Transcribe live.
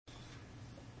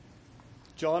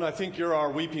John, I think you're our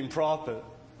weeping prophet.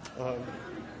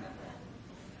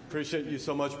 Appreciate you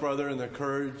so much, brother, and the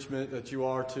encouragement that you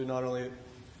are to not only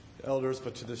elders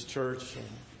but to this church.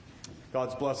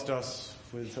 God's blessed us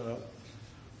with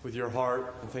your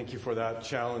heart, and thank you for that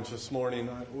challenge this morning.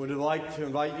 I would like to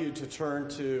invite you to turn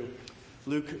to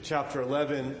Luke chapter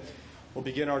 11. We'll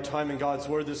begin our time in God's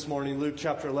Word this morning. Luke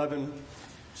chapter 11,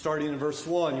 starting in verse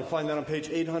 1. You'll find that on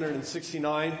page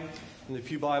 869 in the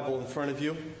Pew Bible in front of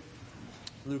you.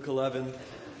 Luke 11,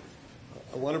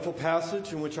 a wonderful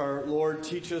passage in which our Lord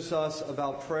teaches us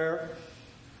about prayer,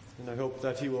 and I hope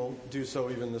that He will do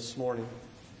so even this morning.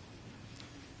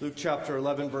 Luke chapter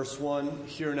 11, verse 1,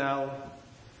 hear now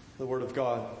the Word of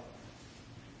God.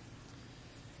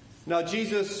 Now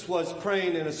Jesus was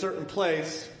praying in a certain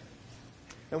place,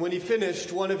 and when He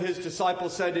finished, one of His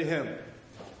disciples said to Him,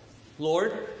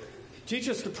 Lord, teach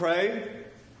us to pray,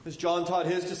 as John taught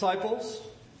his disciples.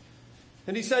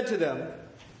 And He said to them,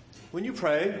 when you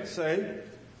pray, say,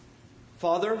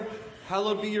 Father,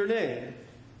 hallowed be your name.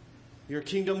 Your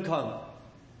kingdom come.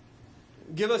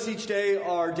 Give us each day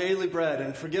our daily bread,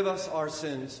 and forgive us our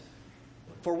sins,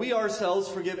 for we ourselves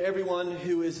forgive everyone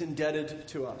who is indebted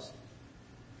to us.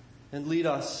 And lead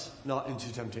us not into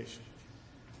temptation.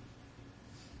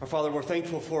 Our Father, we're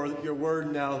thankful for your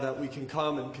word now that we can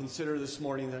come and consider this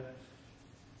morning, that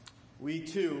we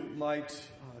too might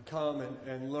come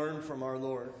and learn from our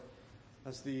Lord,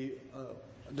 as the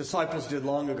disciples did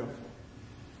long ago.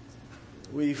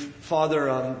 We,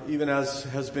 Father, even as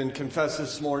has been confessed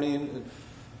this morning,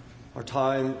 our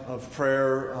time of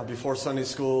prayer before Sunday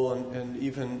school and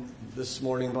even this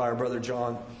morning by our brother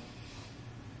John,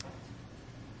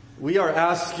 we are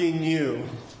asking you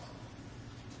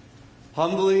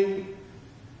humbly,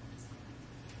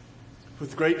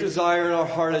 with great desire in our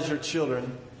heart as your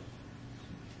children,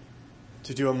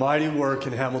 to do a mighty work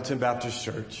in Hamilton Baptist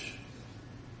Church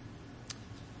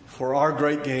for our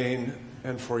great gain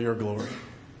and for your glory.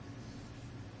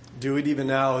 Do it even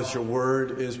now as your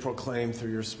word is proclaimed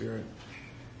through your Spirit.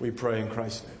 We pray in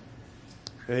Christ's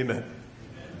name. Amen.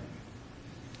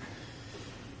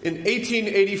 In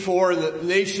 1884, the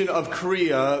nation of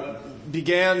Korea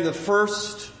began the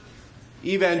first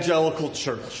evangelical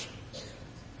church.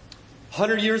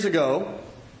 100 years later,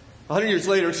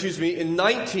 in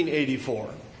 1984,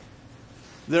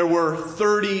 there were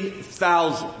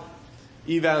 30,000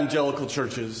 evangelical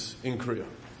churches in Korea.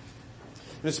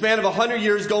 In a span of 100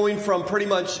 years, going from pretty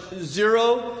much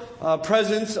zero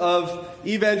presence of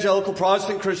evangelical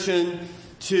Protestant Christian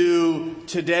to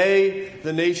today,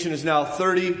 the nation is now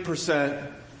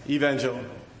 30% evangelical.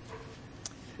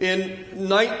 In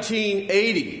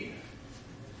 1980,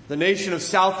 the nation of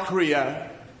South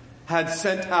Korea had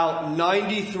sent out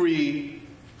 93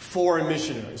 foreign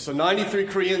missionaries. So 93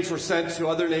 Koreans were sent to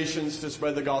other nations to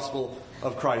spread the gospel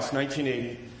of Christ,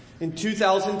 1980. In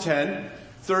 2010,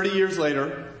 30 years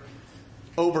later,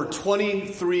 over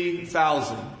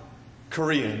 23,000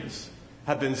 Koreans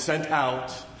have been sent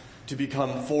out to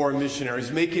become foreign missionaries,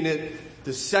 making it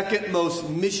the second most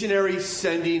missionary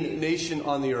sending nation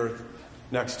on the earth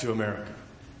next to America.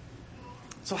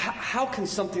 So how can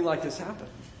something like this happen?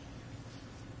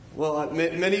 Well,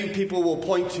 many people will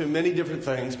point to many different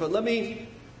things, but let me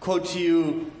quote to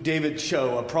you David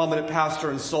Cho, a prominent pastor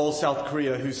in Seoul, South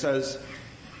Korea, who says,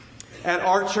 at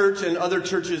our church and other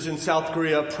churches in South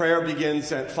Korea, prayer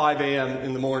begins at 5 a.m.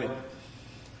 in the morning.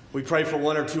 We pray for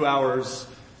 1 or 2 hours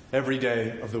every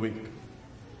day of the week.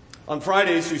 On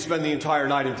Fridays, we spend the entire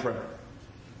night in prayer.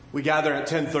 We gather at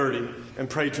 10:30 and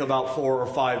pray till about 4 or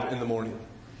 5 in the morning.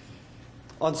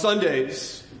 On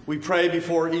Sundays, we pray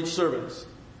before each service.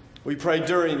 We pray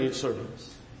during each service.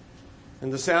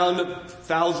 And the sound of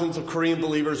thousands of Korean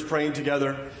believers praying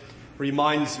together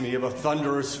reminds me of a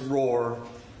thunderous roar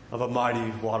of a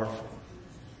mighty waterfall.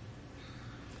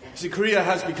 See, Korea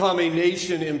has become a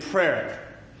nation in prayer.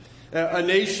 A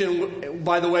nation,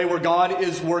 by the way, where God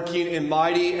is working in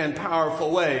mighty and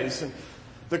powerful ways. And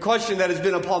the question that has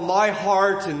been upon my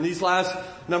heart in these last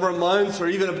number of months, or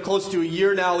even close to a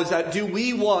year now, is that do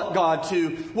we want God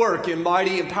to work in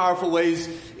mighty and powerful ways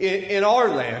in our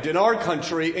land, in our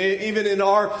country, even in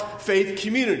our faith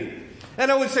community?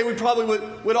 And I would say we probably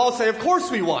would all say, of course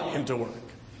we want Him to work.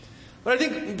 But I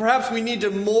think perhaps we need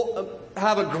to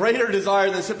have a greater desire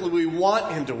than simply we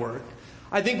want Him to work.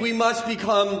 I think we must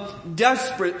become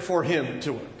desperate for Him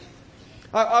to work.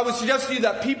 I would suggest to you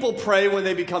that people pray when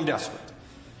they become desperate.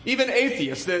 Even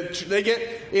atheists, they get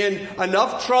in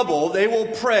enough trouble, they will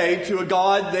pray to a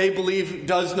God they believe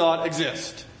does not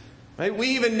exist. Right? We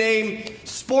even name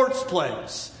sports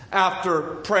plays after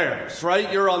prayers,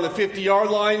 right? You're on the 50-yard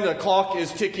line. The clock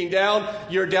is ticking down.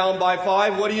 You're down by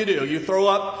 5. What do? You throw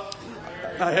up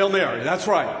a Hail Mary. That's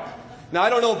right. Now, I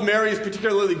don't know if Mary is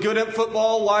particularly good at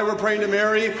football, why we're praying to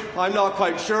Mary. I'm not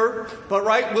quite sure. But,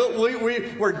 right,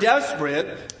 we're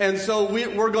desperate, and so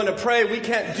we're going to pray. We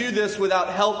can't do this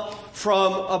without help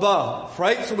from above,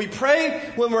 right? So we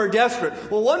pray when we're desperate.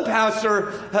 Well, one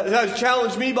pastor has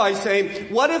challenged me by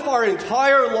saying, what if our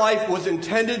entire life was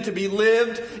intended to be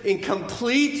lived in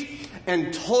complete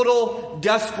and total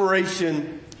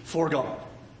desperation for God?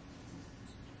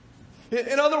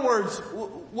 In other words,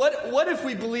 what if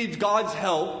we believed God's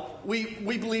help, we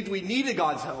believed we needed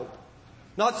God's help,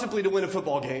 not simply to win a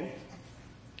football game,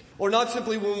 or not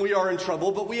simply when we are in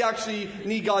trouble, but we actually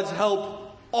need God's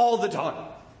help all the time.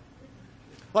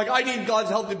 Like, I need God's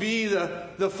help to be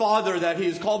the father that He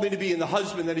has called me to be and the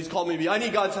husband that He's called me to be. I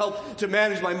need God's help to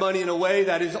manage my money in a way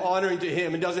that is honoring to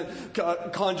Him and doesn't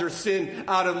conjure sin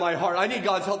out of my heart. I need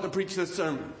God's help to preach this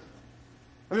sermon.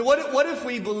 I mean, what if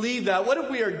we believe that? What if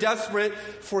we are desperate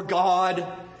for God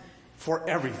for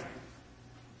everything?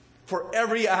 For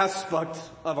every aspect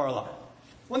of our life?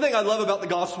 One thing I love about the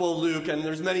Gospel of Luke, and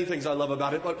there's many things I love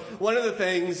about it, but one of the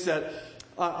things that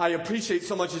I appreciate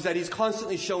so much is that he's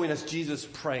constantly showing us Jesus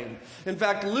praying. In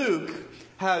fact, Luke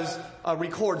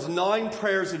records 9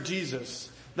 prayers of Jesus.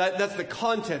 That's the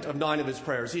content of 9 of his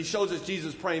prayers. He shows us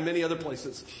Jesus praying many other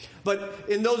places. But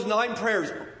in those 9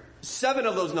 prayers, 7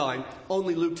 of those 9,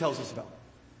 only Luke tells us about.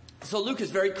 So Luke is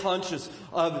very conscious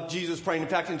of Jesus praying. In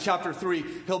fact, in chapter 3,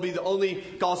 he'll be the only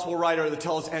gospel writer that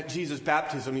tells us at Jesus'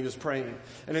 baptism he was praying.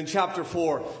 And in chapter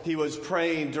 4, he was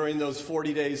praying during those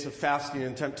 40 days of fasting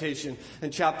and temptation. In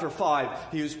chapter 5,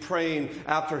 he was praying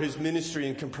after his ministry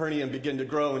in Capernaum began to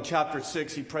grow. In chapter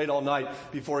 6, he prayed all night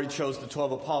before he chose the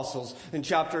 12 apostles. In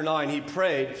chapter 9, he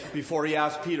prayed before he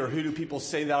asked Peter, who do people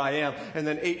say that I am? And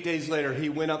then 8 days later, he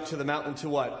went up to the mountain to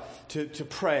what? To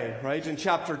pray, right? In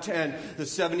chapter 10, the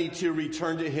 72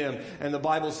 returned to him, and the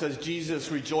Bible says Jesus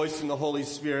rejoiced in the Holy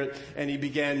Spirit, and he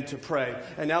began to pray.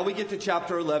 And now we get to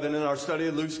chapter 11 in our study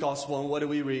of Luke's Gospel, and what do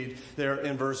we read there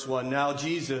in verse 1? Now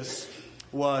Jesus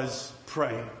was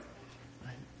praying.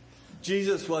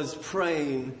 Jesus was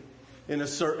praying in a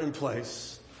certain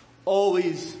place,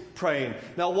 always praying.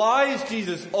 Now, why is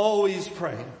Jesus always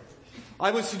praying? I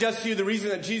would suggest to you the reason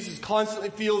that Jesus constantly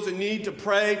feels a need to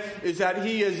pray is that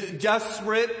he is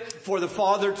desperate for the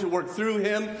Father to work through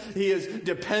him. He is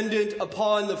dependent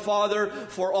upon the Father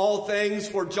for all things.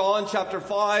 For John chapter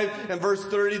 5 and verse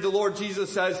 30, the Lord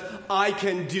Jesus says, I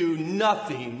can do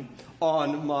nothing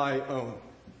on my own.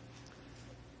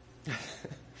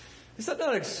 Is that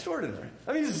not extraordinary?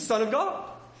 I mean, he's the Son of God.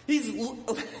 He's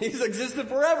existed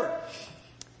forever.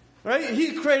 Right?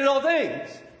 He created all things.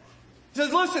 He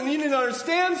says, listen, you need to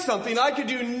understand something. I can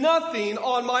do nothing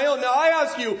on my own. Now, I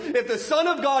ask you, if the Son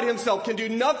of God himself can do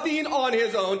nothing on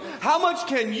his own, how much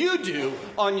can you do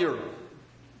on your own?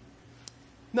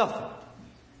 Nothing.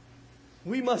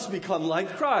 We must become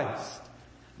like Christ,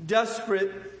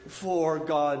 desperate for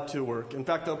God to work. In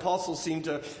fact, the apostles seem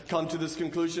to come to this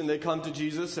conclusion. They come to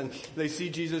Jesus and they see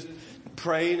Jesus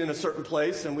praying in a certain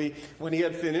place. And when he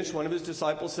had finished, one of his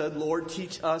disciples said, Lord,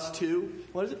 teach us to,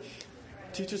 what is it?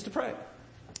 Teach us to pray.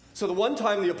 So the one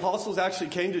time the apostles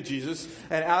actually came to Jesus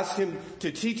and asked him to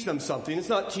teach them something. It's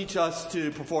not teach us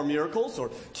to perform miracles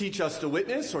or teach us to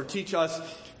witness or teach us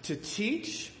to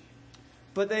teach.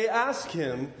 But they asked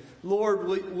him, Lord,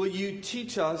 will you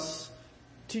teach us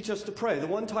to pray? The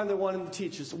one time they wanted him to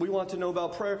teach us, we want to know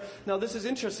about prayer. Now this is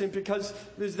interesting because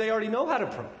they already know how to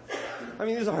pray. I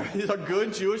mean, these are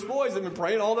good Jewish boys. They've been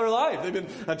praying all their life. They've been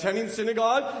attending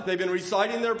synagogue. They've been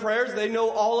reciting their prayers. They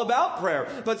know all about prayer.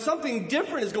 But something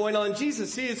different is going on in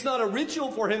Jesus. See, it's not a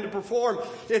ritual for him to perform.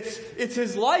 It's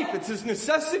his life. It's his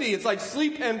necessity. It's like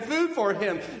sleep and food for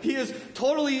him. He is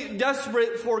totally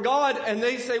desperate for God. And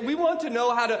they say, we want to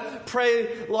know how to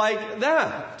pray like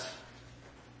that.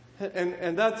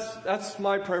 And that's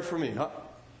my prayer for me.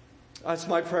 That's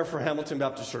my prayer for Hamilton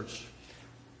Baptist Church.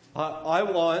 I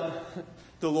want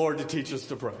the Lord to teach us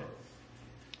to pray.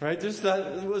 Right? Just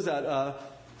that, what was that?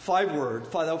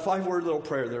 5-word little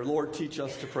prayer there. Lord, teach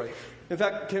us to pray. In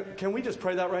fact, can we just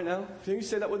pray that right now? Can you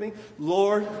say that with me?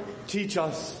 Lord, teach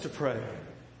us to pray.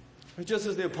 Just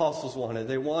as the apostles wanted.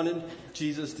 They wanted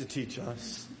Jesus to teach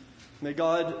us. May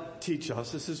God teach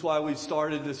us. This is why we've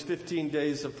started this 15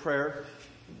 days of prayer.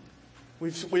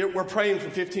 We're praying for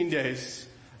 15 days,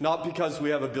 not because we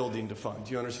have a building to fund.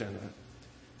 Do you understand that?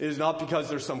 It is not because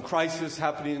there's some crisis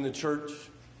happening in the church.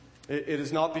 It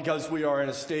is not because we are in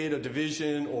a state of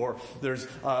division or there's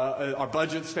our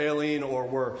budget's failing or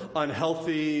we're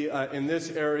unhealthy in this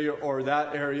area or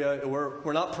that area.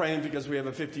 We're not praying because we have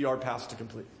a 50-yard pass to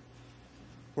complete.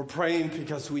 We're praying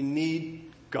because we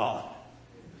need God.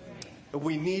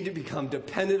 We need to become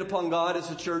dependent upon God as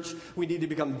a church. We need to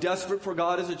become desperate for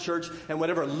God as a church. And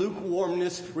whatever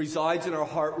lukewarmness resides in our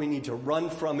heart, we need to run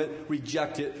from it,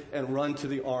 reject it, and run to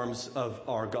the arms of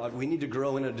our God. We need to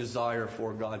grow in a desire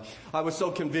for God. I was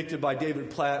so convicted by David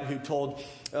Platt, who told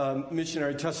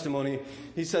missionary testimony.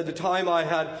 He said, the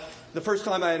first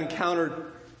time I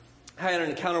had an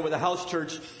encounter with a house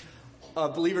church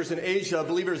of believers in Asia.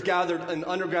 Believers gathered in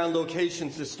underground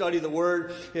locations to study the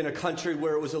Word in a country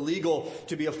where it was illegal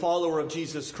to be a follower of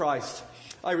Jesus Christ.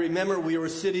 I remember we were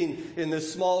sitting in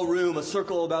this small room, a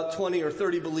circle of about 20 or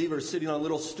 30 believers sitting on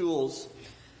little stools.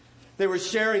 They were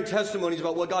sharing testimonies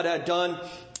about what God had done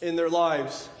in their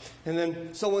lives. And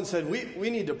then someone said, we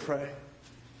need to pray.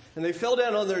 And they fell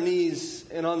down on their knees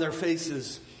and on their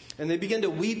faces, and they began to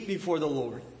weep before the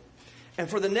Lord. And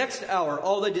for the next hour,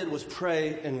 all they did was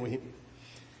pray and weep.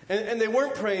 And they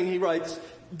weren't praying, he writes,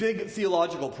 big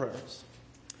theological prayers.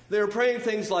 They were praying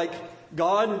things like,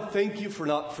 God, thank you for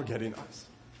not forgetting us.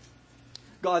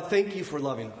 God, thank you for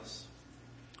loving us.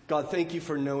 God, thank you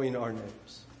for knowing our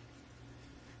names.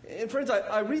 And friends,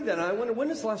 I read that and I wonder,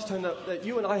 when is the last time that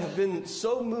you and I have been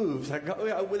so moved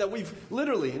that we've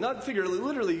literally, not figuratively,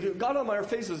 literally got on our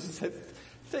faces and said,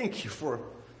 thank you for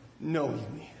knowing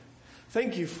me.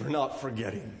 Thank you for not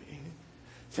forgetting me.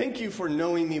 Thank you for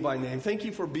knowing me by name. Thank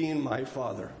you for being my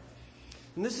Father.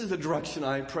 And this is the direction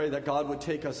I pray that God would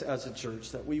take us as a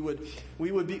church, that we would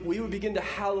begin to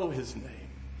hallow his name.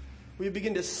 We would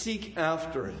begin to seek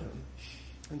after him.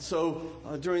 And so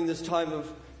during this time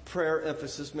of prayer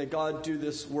emphasis, may God do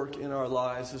this work in our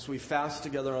lives as we fast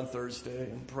together on Thursday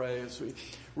and pray, as we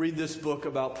read this book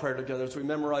about prayer together, as we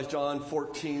memorize John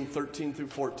 14, 13 through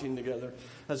 14 together,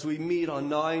 as we meet on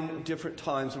 9 different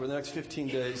times over the next 15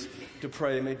 days to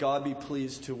pray. May God be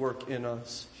pleased to work in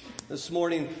us. This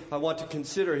morning, I want to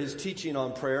consider his teaching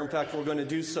on prayer. In fact, we're going to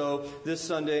do so this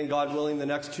Sunday and, God willing, the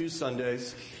next 2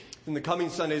 Sundays. In the coming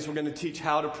Sundays, we're going to teach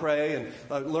how to pray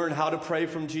and learn how to pray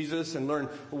from Jesus and learn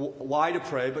why to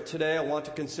pray. But today I want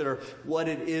to consider what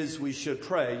it is we should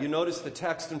pray. You notice the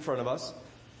text in front of us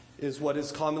is what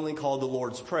is commonly called the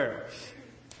Lord's Prayer.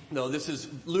 No, this is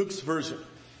Luke's version.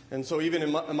 And so even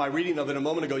in my reading of it a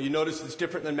moment ago, you notice it's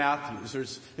different than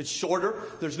Matthew's. It's shorter.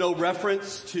 There's no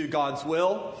reference to God's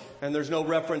will, and there's no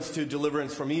reference to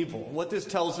deliverance from evil. What this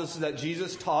tells us is that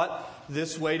Jesus taught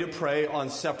this way to pray on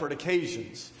separate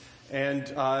occasions. And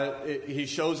he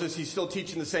shows us he's still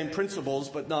teaching the same principles,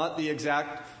 but not the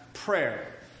exact prayer.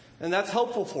 And that's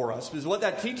helpful for us, because what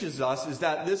that teaches us is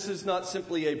that this is not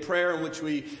simply a prayer in which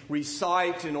we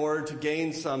recite in order to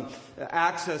gain some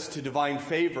access to divine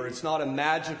favor. It's not a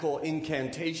magical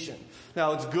incantation.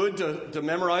 Now, it's good to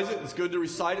memorize it. It's good to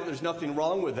recite it. There's nothing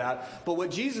wrong with that. But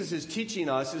what Jesus is teaching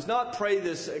us is not pray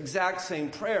this exact same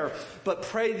prayer, but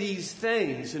pray these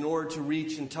things in order to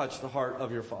reach and touch the heart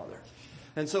of your Father.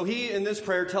 And so he, in this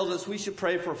prayer, tells us we should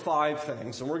pray for 5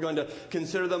 things. And we're going to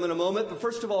consider them in a moment. But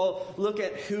first of all, look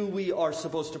at who we are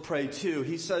supposed to pray to.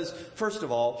 He says, first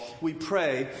of all, we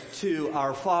pray to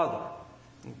our Father.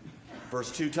 Verse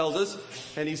 2 tells us,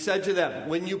 and he said to them,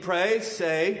 when you pray,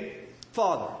 say,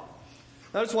 Father.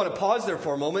 I just want to pause there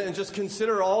for a moment and just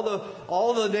consider all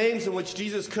the names in which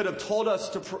Jesus could have told us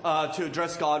to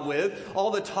address God with,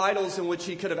 all the titles in which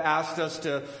he could have asked us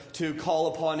to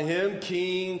call upon him: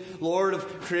 King, Lord of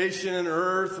creation and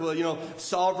earth,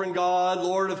 sovereign God,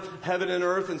 Lord of heaven and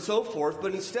earth, and so forth.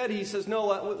 But instead he says,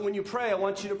 no, when you pray, I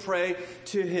want you to pray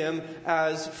to him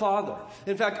as Father.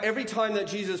 In fact, every time that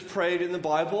Jesus prayed in the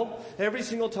Bible, every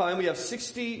single time, we have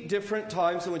 60 different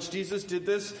times in which Jesus did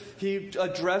this, he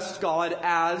addressed God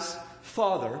as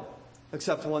Father,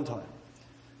 except one time.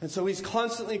 And so he's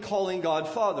constantly calling God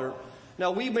Father. Now,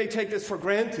 we may take this for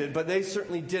granted, but they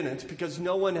certainly didn't, because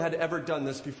no one had ever done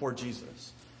this before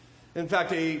Jesus. In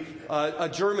fact, a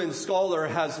German scholar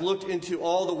has looked into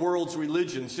all the world's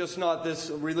religions, just not this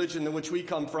religion in which we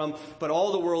come from, but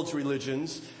all the world's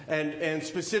religions, and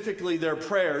specifically their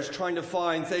prayers, trying to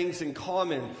find things in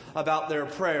common about their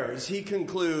prayers. He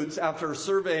concludes, after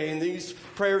surveying these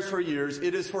prayers for years,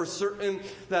 it is for certain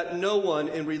that no one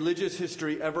in religious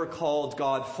history ever called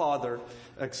God Father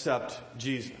except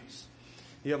Jesus.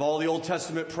 You have all the Old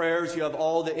Testament prayers. You have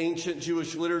all the ancient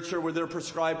Jewish literature where they're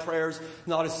prescribed prayers.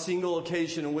 Not a single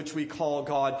occasion in which we call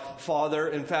God Father.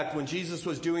 In fact, when Jesus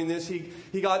was doing this,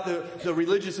 he got the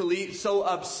religious elite so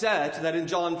upset that in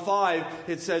John 5,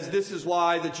 it says this is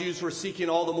why the Jews were seeking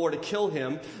all the more to kill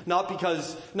him. Not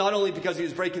only because he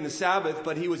was breaking the Sabbath,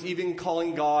 but he was even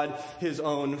calling God his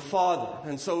own Father.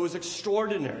 And so it was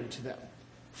extraordinary to them.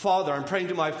 Father, I'm praying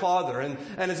to my Father. And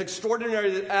as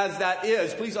extraordinary as that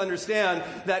is, please understand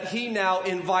that he now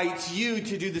invites you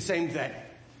to do the same thing.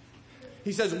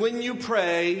 He says, when you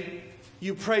pray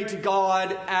to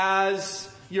God as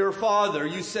your Father.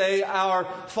 You say, our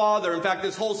Father. In fact,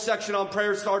 this whole section on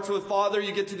prayer starts with Father.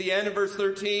 You get to the end of verse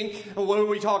 13. And what are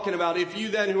we talking about? If you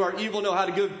then who are evil know how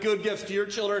to give good gifts to your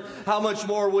children, how much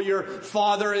more will your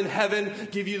Father in heaven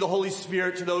give you the Holy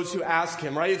Spirit to those who ask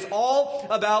him, right? It's all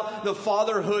about the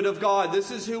fatherhood of God. This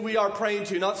is who we are praying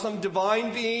to, not some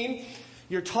divine being.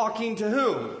 You're talking to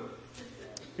whom?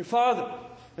 Your Father.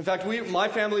 In fact, my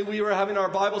family, we were having our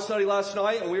Bible study last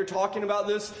night, and we were talking about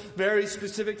this very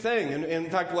specific thing. And in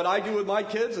fact, what I do with my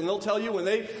kids, and they'll tell you when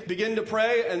they begin to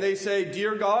pray and they say,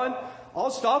 Dear God,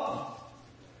 I'll stop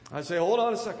them. I say, hold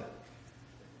on a second.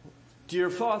 Dear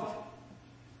Father.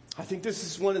 I think this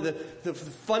is one of the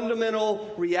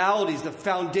fundamental realities, the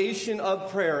foundation of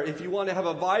prayer. If you want to have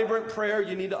a vibrant prayer,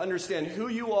 you need to understand who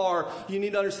you are. You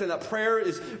need to understand that prayer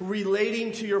is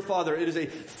relating to your Father. It is a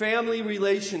family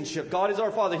relationship. God is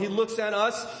our Father. He looks at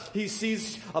us. He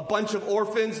sees a bunch of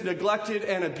orphans, neglected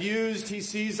and abused. He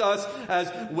sees us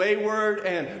as wayward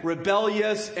and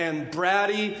rebellious and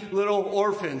bratty little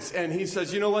orphans. And he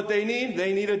says, you know what they need?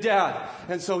 They need a dad.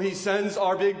 And so he sends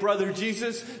our big brother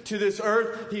Jesus to this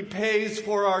earth. He pays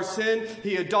for our sin.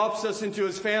 He adopts us into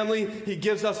his family. He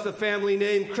gives us the family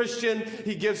name Christian.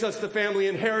 He gives us the family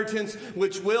inheritance,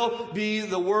 which will be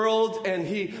the world. And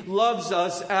he loves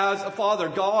us as a Father.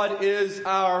 God is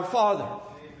our Father.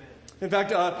 In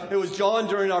fact, it was John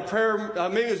during our prayer,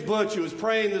 maybe it was Butch who was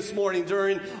praying this morning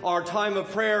during our time of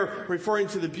prayer, referring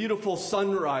to the beautiful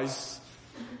sunrise.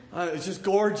 It's just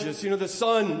gorgeous. You know, the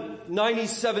sun,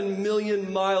 97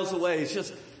 million miles away. It's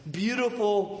just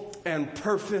beautiful and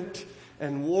perfect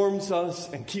and warms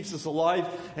us and keeps us alive,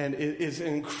 and it is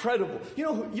incredible. You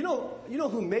know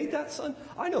who made that sun?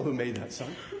 I know who made that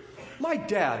sun. My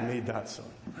dad made that sun.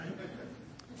 Right?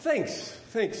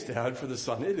 Thanks, Dad, for the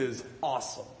sun. It is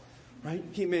awesome. Right?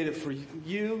 He made it for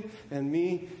you and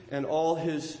me and all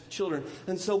his children.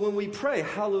 And so when we pray,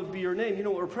 hallowed be your name, you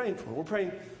know what we're praying for? We're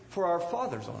praying for our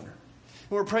Father's honor.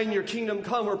 We're praying your kingdom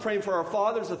come. We're praying for our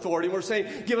Father's authority. We're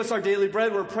saying, give us our daily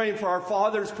bread. We're praying for our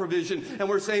Father's provision. And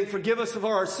we're saying, forgive us of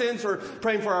our sins. We're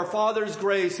praying for our Father's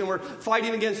grace. And we're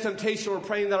fighting against temptation. We're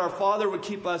praying that our Father would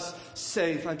keep us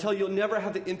safe. I tell you, you'll never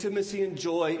have the intimacy and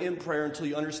joy in prayer until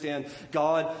you understand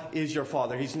God is your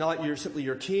Father. He's not simply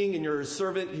your king and you're his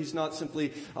servant. He's not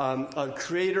simply a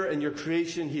creator and your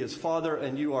creation. He is Father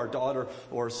and you are daughter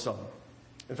or son.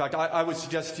 In fact, I would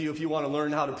suggest to you, if you want to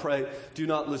learn how to pray, do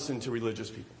not listen to religious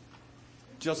people.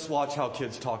 Just watch how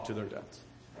kids talk to their dads.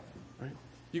 Right?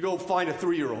 You go find a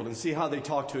 3-year-old and see how they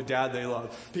talk to a dad they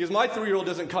love. Because my 3-year-old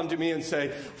doesn't come to me and say,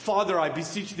 Father, I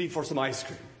beseech thee for some ice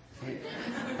cream.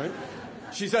 Right?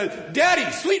 She says, Daddy,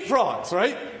 sweet frogs,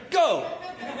 right? Go.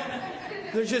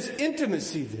 There's just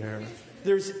intimacy there.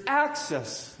 There's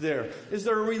access there. Is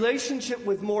there a relationship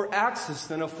with more access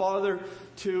than a father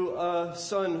to a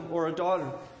son or a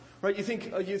daughter? Right? You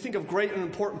think of great and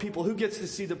important people. Who gets to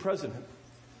see the president?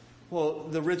 Well,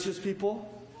 the richest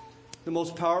people, the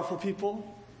most powerful people,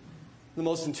 the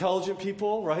most intelligent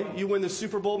people, right? You win the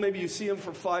Super Bowl, maybe you see him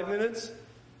for 5 minutes,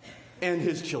 and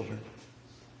his children.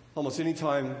 Almost any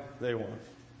time they want.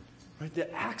 Right?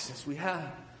 The access we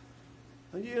have.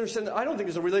 You understand? I don't think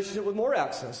there's a relationship with more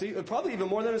access. Probably even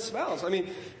more than a spouse. I mean,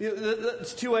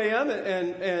 it's 2 a.m.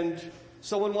 and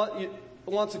someone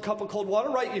wants a cup of cold water,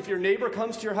 right? If your neighbor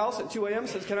comes to your house at 2 a.m. and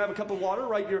says, can I have a cup of water,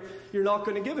 right? You're not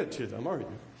going to give it to them, are you?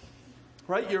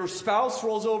 Right? Your spouse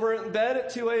rolls over in bed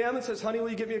at 2 a.m. and says, honey, will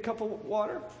you give me a cup of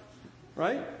water?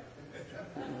 Right?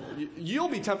 You'll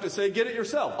be tempted to say, get it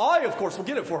yourself. I, of course, will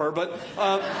get it for her, but,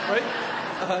 right?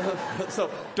 So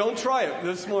don't try it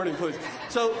this morning, please.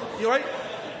 So, you're right?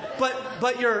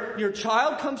 But your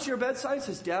child comes to your bedside and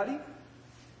says, Daddy,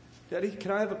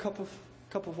 can I have a cup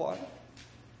of water?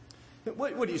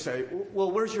 What do you say?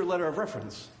 Well, where's your letter of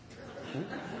reference?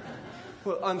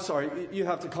 Well, I'm sorry, you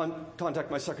have to contact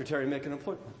my secretary and make an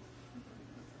appointment.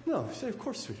 No, you say, of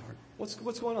course, sweetheart.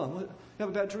 What's going on? You have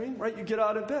a bad dream? Right? You get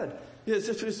out of bed.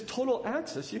 It's total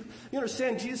access. You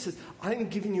understand? Jesus says, I'm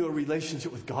giving you a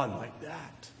relationship with God like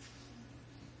that.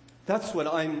 That's what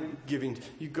I'm giving.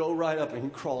 You go right up and you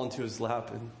crawl into his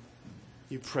lap and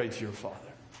you pray to your Father.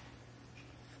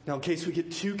 Now, in case we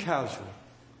get too casual,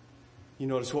 you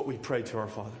notice what we pray to our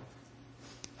Father.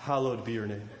 Hallowed be your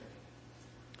name.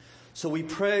 So we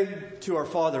pray to our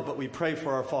Father, but we pray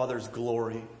for our Father's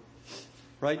glory.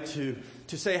 Right?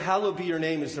 To say hallowed be your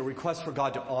name is a request for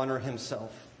God to honor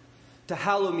himself. To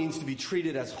hallow means to be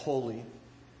treated as holy.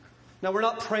 Now, we're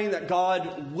not praying that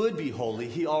God would be holy.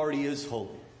 He already is holy.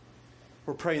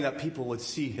 We're praying that people would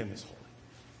see him as holy.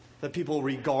 That people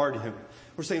regard him.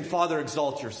 We're saying, Father,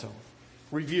 exalt yourself.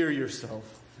 Revere yourself.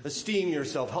 Esteem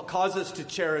yourself. Cause us to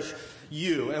cherish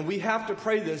you. And we have to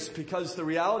pray this because the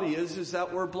reality is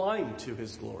that we're blind to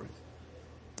his glory.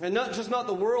 And not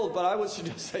the world, but I would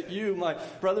suggest that you, my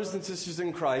brothers and sisters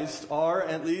in Christ, are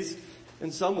at least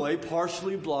in some way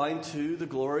partially blind to the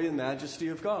glory and majesty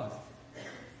of God.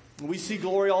 We see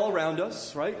glory all around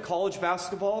us, right? College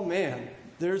basketball, man,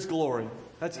 there's glory.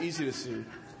 That's easy to see.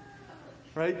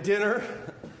 Right? Dinner,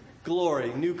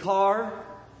 glory. New car,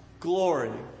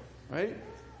 glory. Right?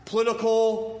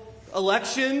 Political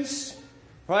elections,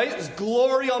 right? There's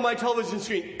glory on my television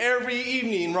screen every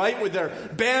evening, right? With their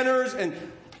banners and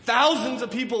thousands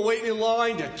of people waiting in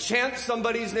line to chant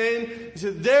somebody's name. He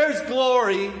said, there's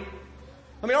glory.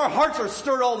 I mean, our hearts are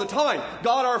stirred all the time.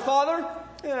 God our Father?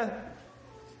 Yeah.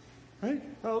 Right?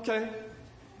 Oh, okay.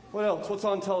 What else? What's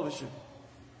on television?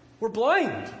 We're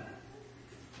blind.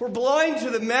 We're blind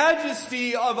to the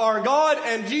majesty of our God,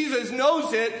 and Jesus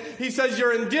knows it. He says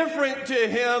you're indifferent to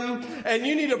him, and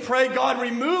you need to pray, God,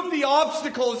 remove the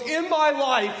obstacles in my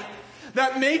life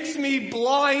that makes me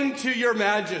blind to your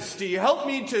majesty. Help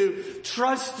me to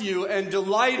trust you and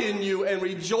delight in you and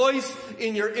rejoice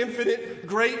in your infinite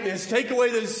greatness. Take away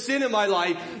the sin in my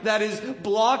life that is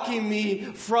blocking me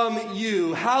from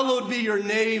you. Hallowed be your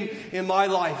name in my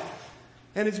life.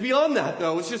 And it's beyond that,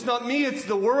 though. It's just not me, it's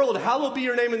the world. Hallowed be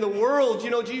your name in the world. You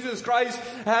know, Jesus Christ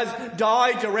has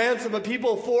died to ransom a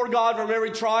people for God from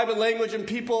every tribe and language and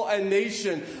people and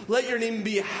nation. Let your name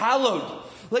be hallowed.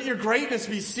 Let your greatness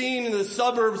be seen in the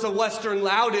suburbs of Western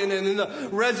Loudon and in the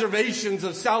reservations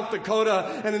of South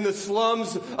Dakota and in the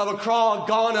slums of Accra,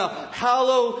 Ghana.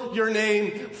 Hallow your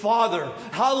name, Father.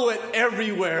 Hallow it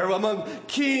everywhere among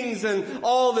kings and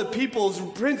all the peoples,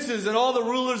 princes and all the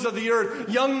rulers of the earth,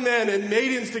 young men and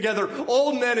maidens together,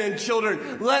 old men and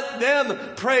children. Let them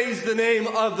praise the name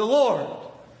of the Lord.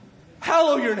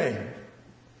 Hallow your name.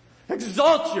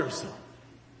 Exalt yourself.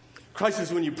 Christ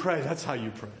says when you pray, that's how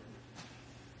you pray.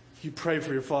 You pray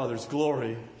for your Father's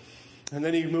glory. And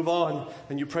then you move on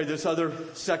and you pray this other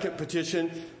second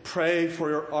petition. Pray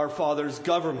for our Father's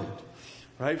government.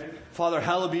 Right? Father,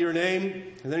 hallowed be your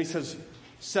name. And then he says,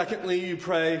 secondly, you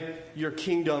pray, your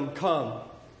kingdom come.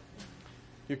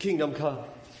 Your kingdom come.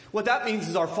 What that means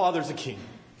is our Father's a king.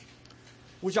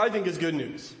 Which I think is good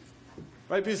news.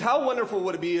 Right? Because how wonderful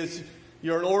would it be is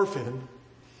you're an orphan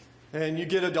and you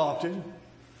get adopted.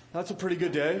 That's a pretty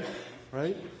good day.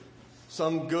 Right?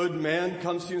 Some good man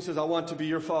comes to you and says, I want to be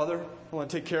your father. I want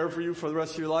to take care of you for the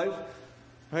rest of your life.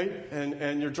 Right?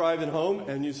 And you're driving home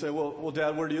and you say, well,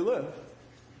 Dad, where do you live?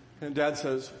 And Dad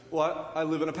says, well, I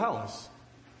live in a palace.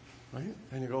 Right?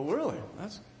 And you go, really?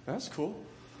 That's cool.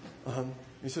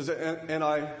 He says, and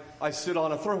I sit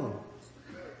on a throne.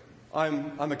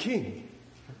 I'm a king.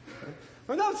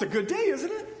 Well, that's a good day,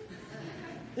 isn't it?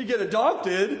 You get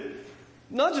adopted,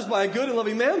 not just by a good and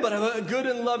loving man, but a good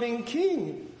and loving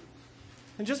king.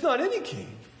 And just not any king.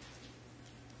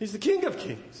 He's the King of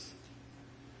kings.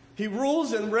 He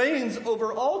rules and reigns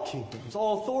over all kingdoms,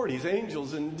 all authorities,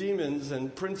 angels and demons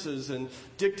and princes and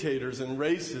dictators and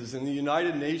races and the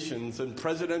United Nations and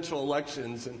presidential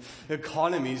elections and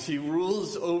economies. He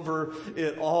rules over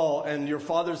it all, and your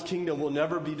Father's kingdom will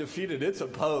never be defeated. It's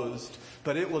opposed,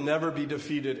 but it will never be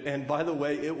defeated. And by the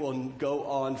way, it will go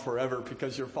on forever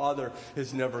because your Father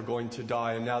is never going to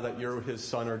die. And now that you're his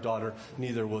son or daughter,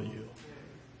 neither will you.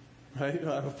 Right?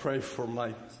 I pray for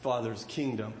my Father's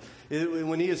kingdom.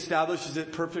 When he establishes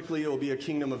it perfectly, it will be a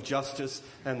kingdom of justice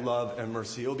and love and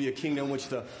mercy. It will be a kingdom in which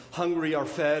the hungry are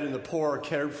fed and the poor are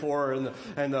cared for and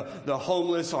the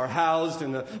homeless are housed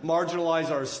and the marginalized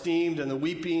are esteemed and the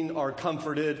weeping are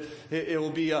comforted. It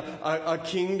will be a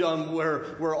kingdom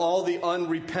where all the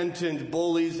unrepentant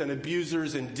bullies and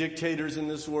abusers and dictators in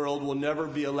this world will never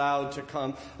be allowed to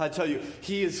come. I tell you,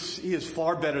 he is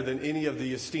far better than any of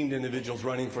the esteemed individuals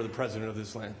running for the president of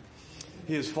this land.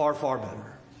 He is far, far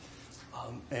better.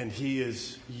 And he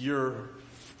is your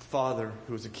Father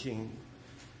who is a king.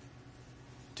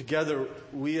 Together,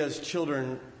 we as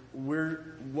children,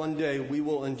 one day we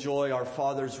will enjoy our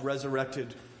Father's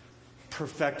resurrected,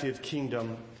 perfected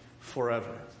kingdom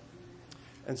forever.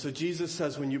 And so Jesus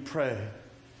says when you pray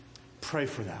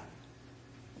for that.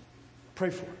 Pray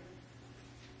for it.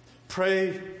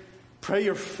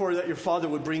 Pray for that your Father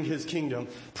would bring His kingdom.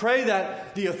 Pray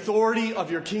that the authority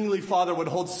of your kingly Father would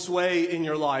hold sway in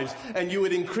your lives and you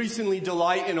would increasingly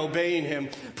delight in obeying Him.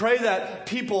 Pray that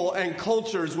people and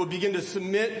cultures would begin to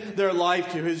submit their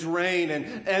life to His reign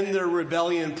and end their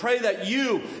rebellion. Pray that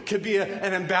you could be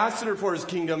an ambassador for His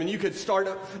kingdom and you could start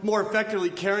more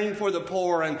effectively caring for the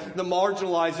poor and the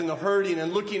marginalized and the hurting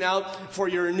and looking out for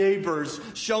your neighbors,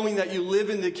 showing that you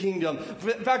live in the kingdom.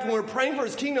 In fact, when we're praying for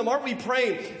His kingdom, aren't we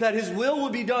praying that His will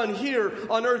be done here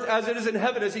on earth as it is in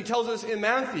heaven, as He tells us in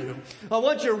Matthew? I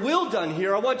want your will done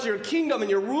here. I want your kingdom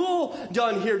and your rule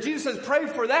done here. Jesus says, pray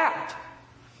for that.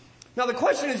 Now the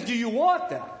question is, do you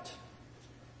want that?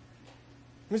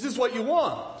 Is this what you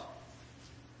want?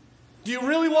 Do you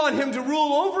really want Him to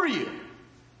rule over you?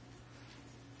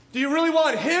 Do you really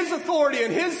want His authority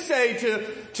and His say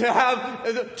to have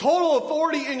the total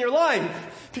authority in your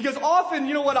life? Because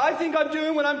often, what I think I'm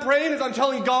doing when I'm praying is I'm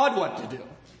telling God what to do.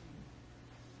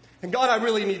 And God, I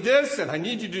really need this, and I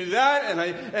need you to do that,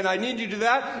 and I need you to do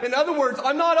that. In other words,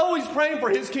 I'm not always praying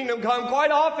for His kingdom to come. Quite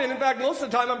often, in fact, most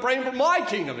of the time, I'm praying for my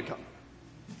kingdom to come.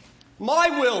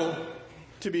 My will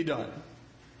to be done.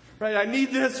 Right? I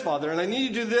need this, Father, and I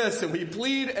need to do this. And we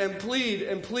plead and plead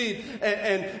and plead.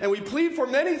 And we plead for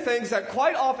many things that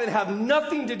quite often have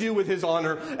nothing to do with His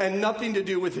honor and nothing to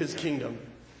do with His kingdom.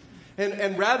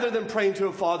 And rather than praying to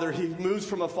a father, he moves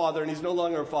from a father and he's no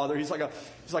longer a father. He's like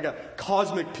a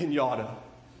cosmic piñata.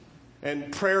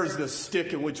 And prayer is the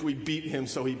stick in which we beat him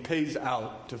so he pays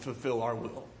out to fulfill our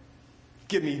will.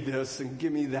 Give me this and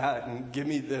give me that and give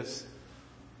me this.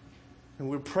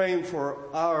 And we're praying for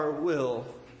our will.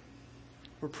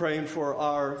 We're praying for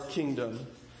our kingdom.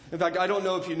 In fact, I don't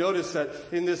know if you noticed that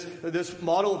in this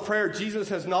model of prayer, Jesus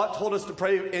has not told us to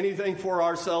pray anything for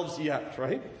ourselves yet,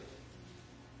 right?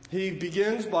 He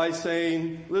begins by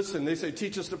saying, listen, they say,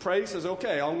 teach us to pray. He says,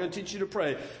 okay, I'm going to teach you to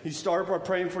pray. You start by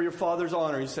praying for your Father's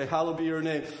honor. You say, hallowed be your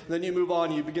name. Then you move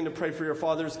on. You begin to pray for your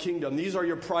Father's kingdom. These are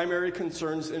your primary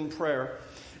concerns in prayer.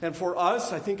 And for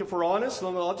us, I think if we're honest,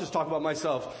 I'll just talk about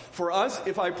myself. For us,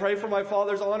 if I pray for my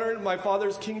Father's honor and my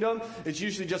Father's kingdom, it's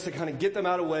usually just to kind of get them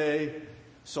out of the way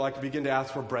so I can begin to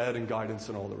ask for bread and guidance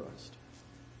and all the rest.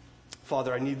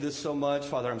 Father, I need this so much.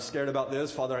 Father, I'm scared about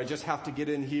this. Father, I just have to get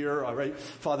in here. All right.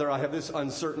 Father, I have this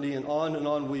uncertainty, and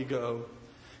on we go.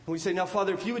 And we say, now,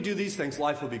 Father, if you would do these things,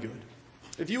 life would be good.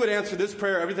 If you would answer this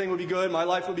prayer, everything would be good. My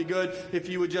life would be good. If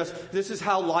you would this is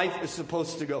how life is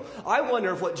supposed to go. I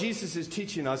wonder if what Jesus is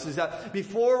teaching us is that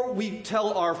before we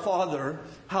tell our Father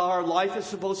how our life is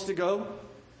supposed to go,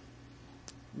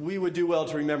 we would do well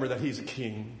to remember that He's a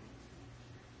king.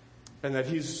 And that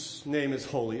His name is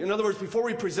holy. In other words, before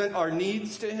we present our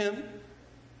needs to Him,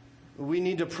 we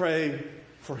need to pray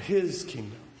for His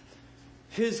kingdom.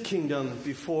 His kingdom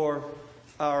before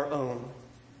our own.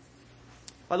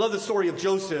 I love the story of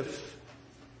Joseph.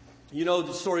 You know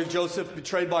the story of Joseph,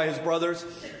 betrayed by his brothers,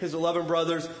 his 11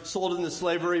 brothers, sold into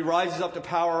slavery, rises up to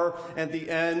power at the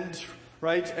end,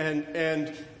 right?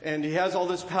 And he has all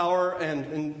this power.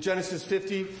 And in Genesis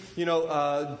 50,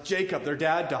 Jacob, their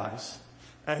dad, dies.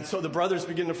 And so the brothers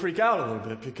begin to freak out a little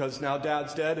bit because now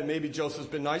Dad's dead and maybe Joseph's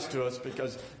been nice to us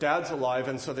because Dad's alive.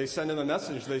 And so they send him a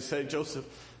message. They say, Joseph,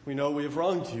 we know we have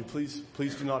wronged you. Please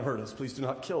do not hurt us. Please do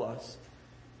not kill us.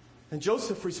 And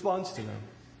Joseph responds to them.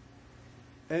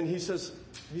 And he says,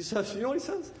 you know what he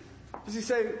says? Does he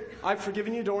say, I've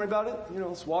forgiven you, don't worry about it?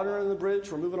 It's water under the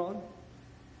bridge, we're moving on.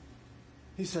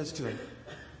 He says to them,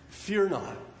 fear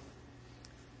not,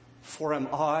 for am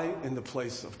I in the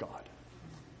place of God.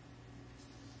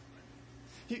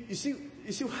 You see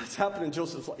what's happened in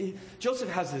Joseph's life? Joseph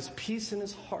has this peace in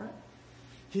his heart.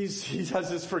 He has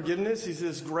this forgiveness. He has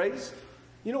this grace.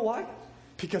 You know why?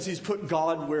 Because he's put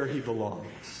God where He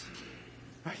belongs.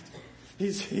 Right?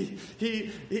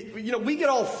 We get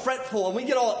all fretful and we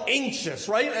get all anxious,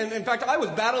 right? And in fact, I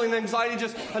was battling anxiety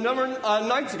just a number of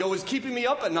nights ago. It was keeping me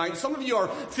up at night. Some of you are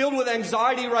filled with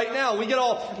anxiety right now. We get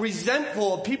all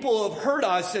resentful of people who have hurt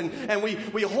us and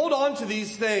we hold on to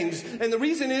these things. And the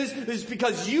reason is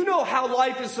because you know how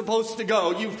life is supposed to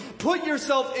go. You've put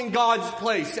yourself in God's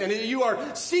place and you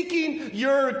are seeking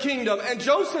your kingdom. And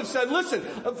Joseph said, listen,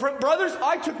 brothers,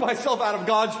 I took myself out of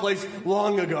God's place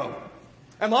long ago.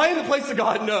 Am I in the place of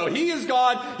God? No. He is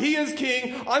God. He is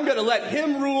King. I'm going to let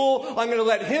Him rule. I'm going to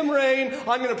let Him reign.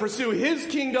 I'm going to pursue His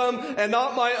kingdom and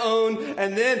not my own.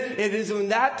 And then it is in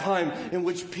that time in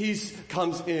which peace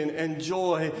comes in and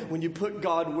joy when you put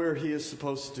God where He is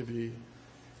supposed to be.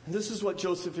 And this is what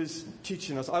Joseph is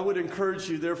teaching us. I would encourage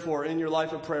you, therefore, in your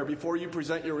life of prayer, before you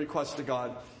present your request to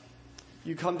God,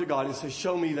 you come to God and say,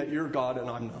 show me that you're God and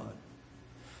I'm not.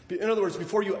 In other words,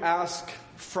 before you ask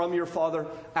from your Father,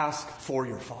 ask for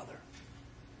your Father.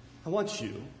 I want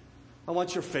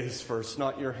your face first,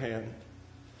 not your hand.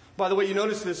 By the way, you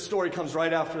notice this story comes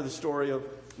right after the story of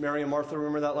Mary and Martha.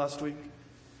 Remember that last week?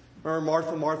 Remember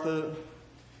Martha, Martha,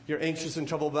 you're anxious and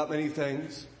troubled about many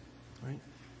things, right?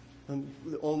 And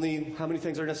only how many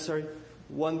things are necessary?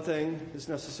 One thing is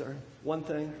necessary. One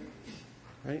thing,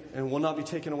 right? And will not be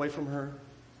taken away from her.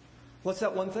 What's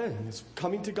that one thing? It's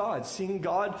coming to God, seeing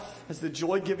God as the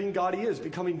joy-giving God He is,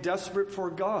 becoming desperate for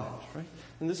God, right?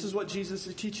 And this is what Jesus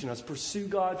is teaching us. Pursue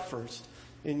God first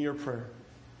in your prayer.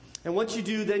 And once you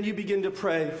do, then you begin to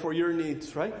pray for your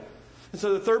needs, right? And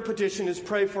so the third petition is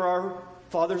pray for our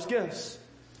Father's gifts.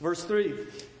 Verse 3,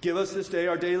 give us this day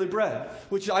our daily bread,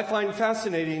 which I find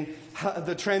fascinating,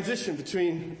 the transition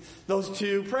between those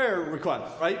two prayer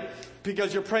requests, right?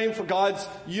 Because you're praying for God's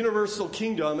universal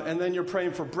kingdom, and then you're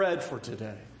praying for bread for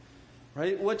today,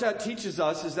 right? What that teaches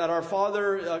us is that our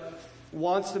Father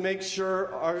wants to make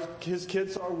sure His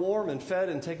kids are warm and fed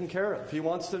and taken care of.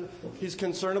 He's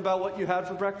concerned about what you had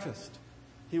for breakfast.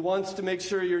 He wants to make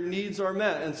sure your needs are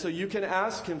met. And so you can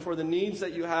ask Him for the needs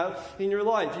that you have in your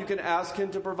life. You can ask Him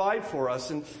to provide for us.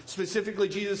 And specifically,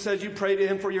 Jesus says you pray to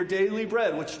Him for your daily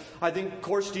bread, which I think, of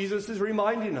course, Jesus is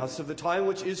reminding us of the time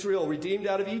which Israel, redeemed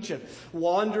out of Egypt,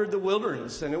 wandered the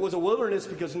wilderness. And it was a wilderness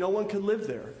because no one could live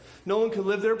there. No one could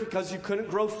live there because you couldn't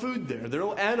grow food there.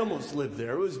 No animals lived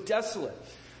there. It was desolate.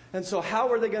 And so how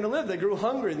were they going to live? They grew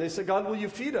hungry. And they said, God, will you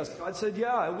feed us? God said,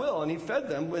 yeah, I will. And He fed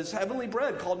them with heavenly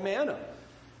bread called manna.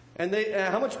 And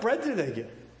how much bread did they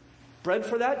get? Bread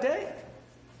for that day.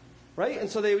 Right? And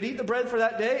so they would eat the bread for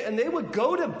that day, and they would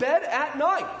go to bed at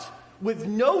night with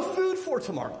no food for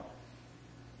tomorrow.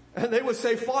 And they would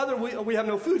say, Father, we have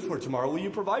no food for tomorrow. Will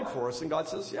you provide for us? And God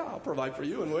says, yeah, I'll provide for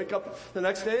you. And wake up the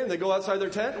next day, and they go outside their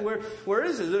tent, and where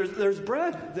is it? There's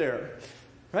bread there.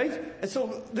 Right? And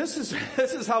so this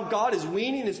is how God is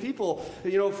weaning His people,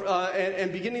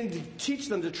 and beginning to teach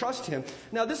them to trust Him.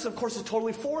 Now, this, of course, is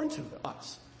totally foreign to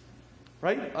us.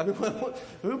 Right? I mean,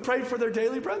 who prayed for their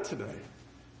daily bread today?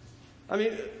 I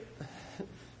mean,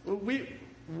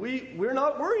 we're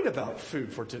not worried about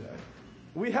food for today.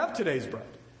 We have today's bread.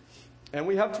 And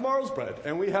we have tomorrow's bread.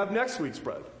 And we have next week's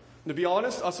bread. And to be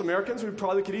honest, us Americans, we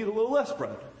probably could eat a little less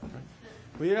bread.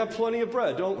 We have plenty of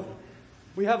bread, don't we?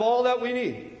 We have all that we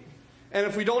need. And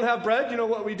if we don't have bread, you know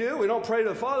what we do? We don't pray to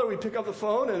the Father. We pick up the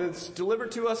phone, and it's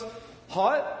delivered to us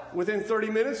hot within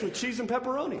 30 minutes with cheese and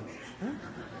pepperoni.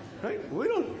 Right? We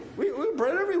have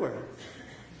bread everywhere.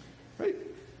 Right?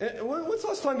 And when's the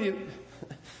last time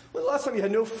you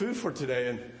had no food for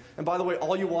today? And by the way,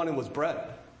 all you wanted was bread.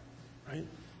 Right?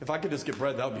 If I could just get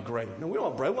bread, that would be great. No, we don't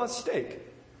want bread. We want steak.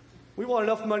 We want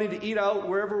enough money to eat out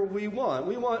wherever we want.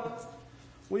 We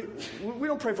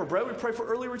don't pray for bread. We pray for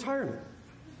early retirement.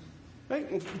 Right?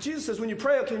 And Jesus says, when you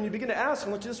pray, okay, and you begin to ask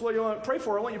Him, this is what you want to pray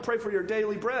for. I want you to pray for your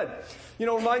daily bread. It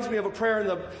reminds me of a prayer in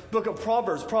the book of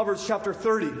Proverbs, Proverbs chapter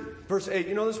 30, verse 8.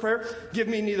 You know this prayer? Give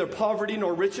me neither poverty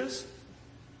nor riches.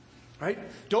 Right?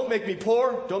 Don't make me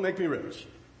poor. Don't make me rich.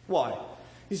 Why?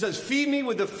 He says, feed me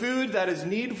with the food that is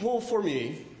needful for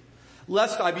me,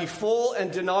 lest I be full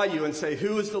and deny you and say,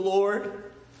 who is the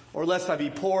Lord? Or lest I be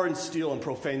poor and steal and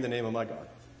profane the name of my God.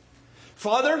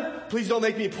 Father, please don't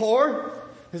make me poor,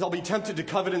 because I'll be tempted to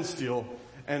covet and steal,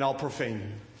 and I'll profane you.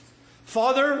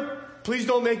 Father, please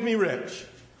don't make me rich.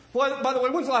 Well, by the way,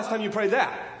 when's the last time you prayed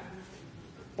that?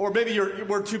 Or maybe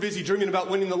we're too busy dreaming about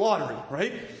winning the lottery,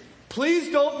 right?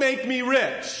 Please don't make me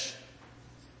rich.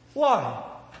 Why?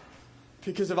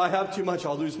 Because if I have too much,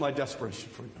 I'll lose my desperation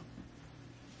for you.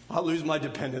 I'll lose my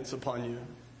dependence upon you.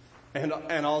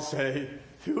 And I'll say,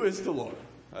 who is the Lord?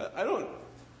 I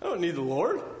don't need the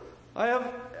Lord. I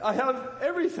have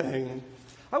everything.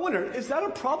 I wonder, is that a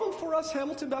problem for us,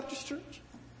 Hamilton Baptist Church?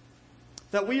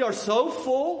 That we are so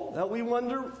full that we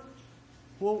wonder,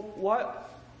 well, why?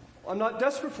 I'm not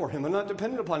desperate for Him. I'm not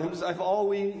dependent upon Him because I have all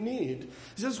we need.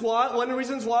 Is this one of the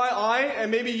reasons why I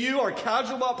and maybe you are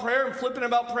casual about prayer and flippant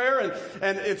about prayer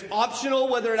and it's optional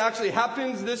whether it actually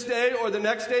happens this day or the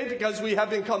next day because we have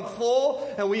become full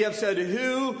and we have said,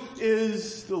 who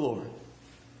is the Lord?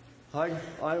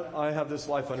 I have this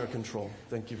life under control.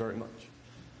 Thank you very much.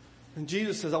 And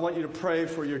Jesus says, I want you to pray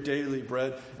for your daily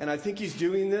bread. And I think He's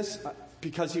doing this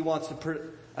because He wants to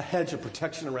put a hedge of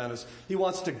protection around us. He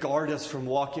wants to guard us from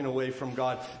walking away from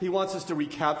God. He wants us to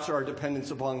recapture our dependence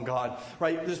upon God.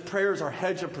 Right? This prayer is our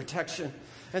hedge of protection.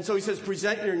 And so he says,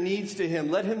 present your needs to him.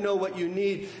 Let him know what you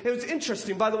need. It was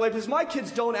interesting, by the way, because my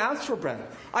kids don't ask for bread.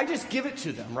 I just give it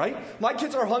to them, right? My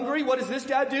kids are hungry. What does this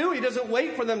dad do? He doesn't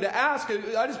wait for them to ask.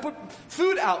 I just put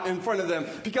food out in front of them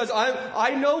because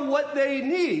I know what they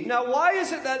need. Now, why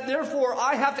is it that therefore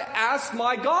I have to ask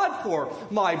my God for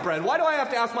my bread? Why do I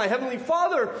have to ask my Heavenly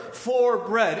Father for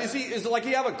bread? Is it like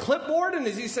he have a clipboard and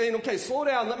is he saying, okay, slow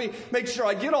down, let me make sure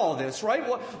I get all this, right?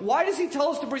 Why does he tell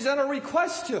us to present our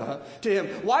requests to him?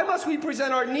 Why must we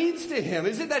present our needs to him?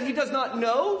 Is it that he does not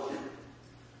know?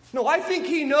 No, I think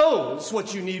he knows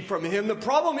what you need from him. The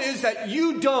problem is that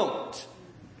you don't.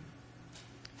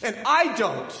 And I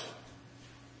don't.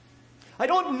 I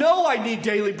don't know I need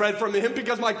daily bread from him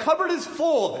because my cupboard is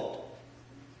full of it.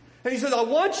 And he says, I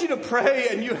want you to pray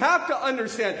and you have to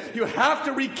understand, you have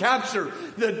to recapture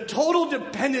the total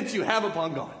dependence you have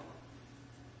upon God.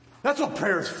 That's what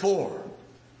prayer is for.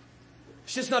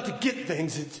 It's just not to get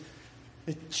things.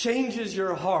 It changes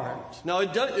your heart. Now he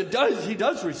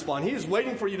does respond. He is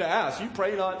waiting for you to ask. You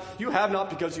pray not, you have not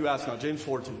because you ask not. James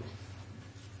 4:2.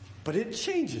 But it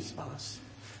changes us.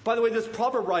 By the way, this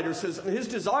proverb writer says his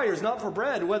desire is not for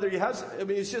bread, whether he has,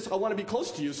 it's just, I want to be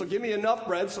close to you. So give me enough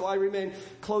bread so I remain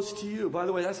close to you. By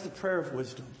the way, that's the prayer of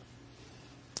wisdom.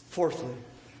 Fourthly,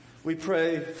 we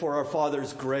pray for our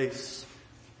Father's grace.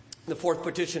 The fourth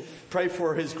petition, pray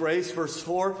for his grace, verse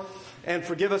 4, and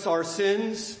forgive us our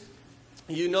sins.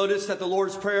 You notice that the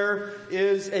Lord's Prayer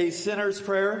is a sinner's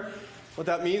prayer. What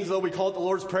that means, though we call it the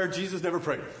Lord's Prayer, Jesus never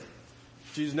prayed.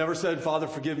 Jesus never said, Father,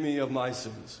 forgive me of my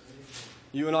sins.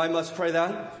 You and I must pray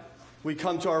that. We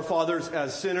come to our fathers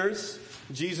as sinners.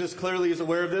 Jesus clearly is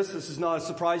aware of this. This is not a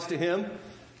surprise to him.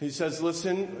 He says,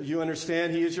 listen, you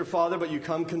understand he is your father, but you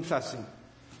come confessing.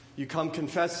 You come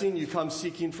confessing, you come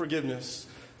seeking forgiveness.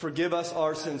 Forgive us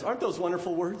our sins. Aren't those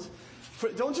wonderful words?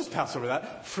 Don't just pass over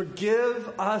that.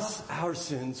 Forgive us our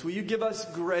sins. Will you give us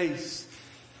grace?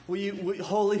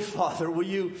 Holy Father, will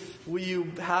you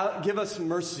give us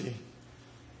mercy?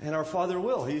 And our Father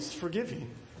will. He's forgiving.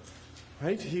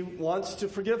 Right? He wants to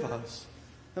forgive us.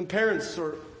 And parents,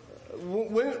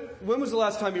 when was the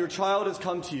last time your child has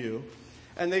come to you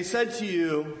and they said to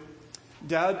you,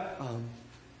 Dad,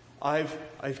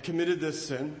 I've committed this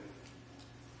sin.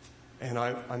 And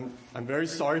I'm very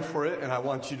sorry for it, and I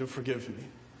want you to forgive me.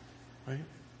 Right?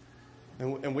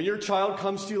 And when your child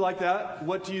comes to you like that,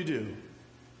 what do?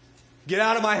 Get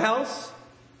out of my house?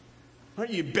 Right?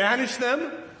 You banish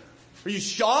them? Are you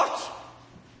shocked?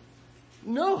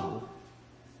 No.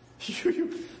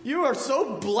 You are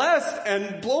so blessed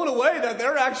and blown away that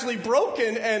they're actually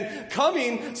broken and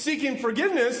coming, seeking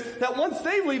forgiveness, that once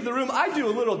they leave the room, I do a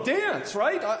little dance,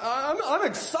 right? I'm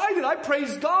excited. I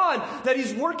praise God that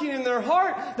he's working in their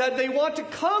heart, that they want to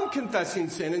come confessing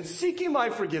sin and seeking my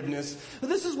forgiveness. But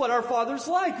this is what our Father's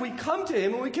like. We come to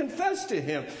him and we confess to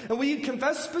him. And we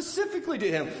confess specifically to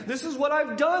him. This is what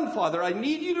I've done, Father. I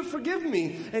need you to forgive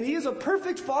me. And he is a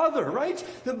perfect Father, right?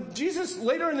 Jesus,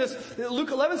 later in this,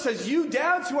 Luke 11 says, you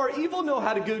dads who are evil know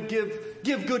how to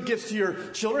give good gifts to your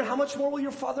children. How much more will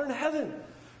your Father in heaven?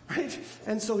 Right?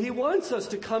 And so he wants us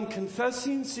to come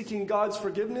confessing, seeking God's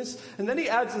forgiveness. And then he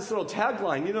adds this little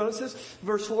tagline. You notice this?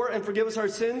 Verse 4, and forgive us our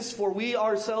sins, for we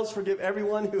ourselves forgive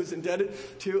everyone who is indebted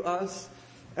to us.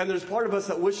 And there's part of us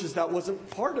that wishes that wasn't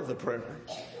part of the prayer.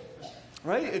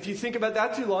 Right? If you think about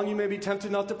that too long, you may be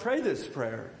tempted not to pray this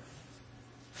prayer.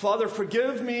 Father,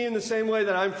 forgive me in the same way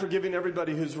that I'm forgiving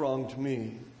everybody who's wronged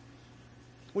me.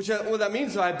 What that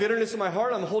means is I have bitterness in my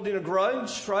heart. I'm holding a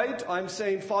grudge, right? I'm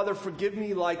saying, Father, forgive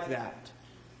me like that.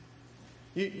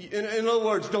 In other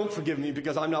words, don't forgive me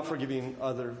because I'm not forgiving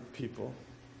other people.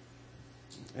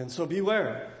 And so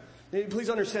beware. Please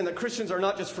understand that Christians are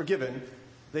not just forgiven.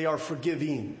 They are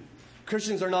forgiving.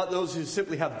 Christians are not those who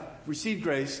simply have received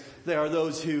grace. They are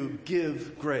those who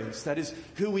give grace. That is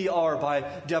who we are by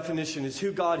definition, is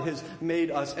who God has made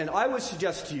us. And I would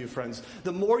suggest to you, friends,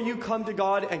 the more you come to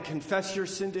God and confess your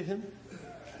sin to him,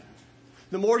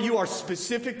 the more you are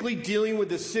specifically dealing with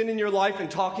the sin in your life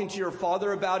and talking to your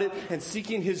Father about it and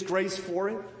seeking his grace for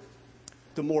it,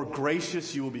 the more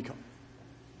gracious you will become.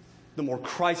 The more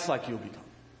Christ-like you will become.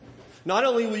 Not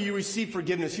only will you receive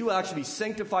forgiveness, you will actually be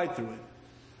sanctified through it.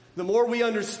 The more we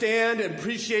understand and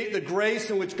appreciate the grace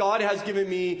in which God has given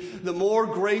me, the more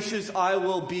gracious I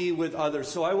will be with others.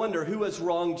 So I wonder, who has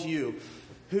wronged you?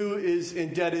 Who is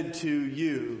indebted to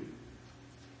you?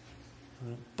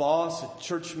 A boss, a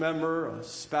church member, a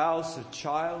spouse, a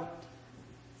child?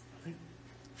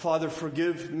 Father,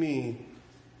 forgive me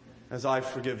as I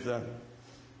forgive them.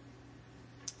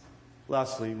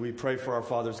 Lastly, we pray for our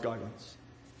Father's guidance.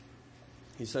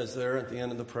 He says there at the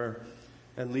end of the prayer,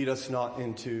 and lead us not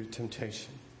into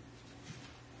temptation.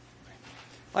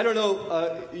 I don't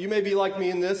know, you may be like me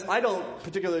in this. I don't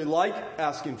particularly like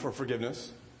asking for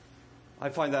forgiveness. I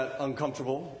find that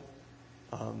uncomfortable.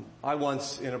 I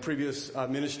once, in a previous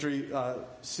ministry,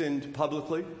 sinned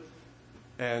publicly.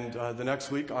 And the next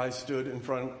week, I stood in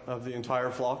front of the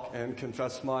entire flock and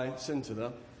confessed my sin to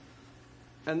them.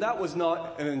 And that was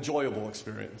not an enjoyable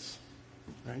experience,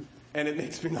 right? And it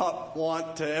makes me not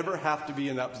want to ever have to be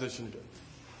in that position again.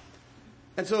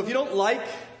 And so if you don't like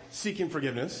seeking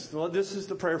forgiveness, well, this is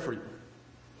the prayer for you.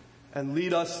 And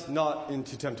lead us not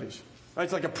into temptation. Right?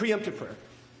 It's like a preemptive prayer.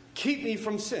 Keep me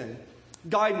from sin.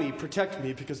 Guide me, protect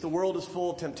me, because the world is full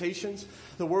of temptations.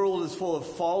 The world is full of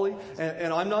folly,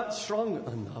 and I'm not strong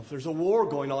enough. There's a war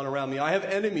going on around me. I have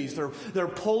enemies. They're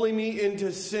pulling me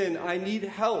into sin. I need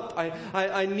help.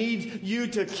 I need you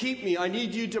to keep me. I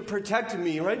need you to protect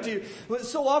me, right?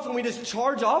 So often we just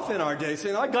charge off in our day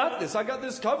saying, I got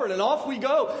this covered, and off we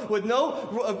go with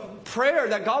no prayer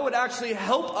that God would actually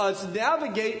help us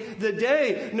navigate the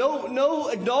day. No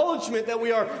acknowledgement that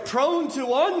we are prone to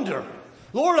wander.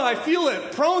 Lord, I feel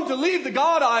it, prone to leave the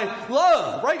God I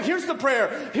love. Right? Here's the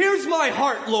prayer. Here's my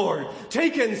heart, Lord.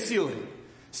 Take and seal it.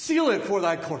 Seal it for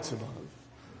thy courts above.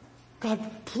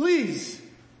 God, please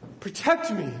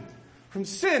protect me from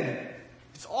sin.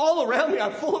 It's all around me.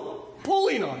 I'm full of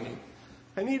pulling on me.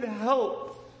 I need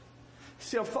help.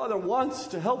 See, our Father wants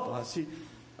to help us.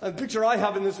 A picture I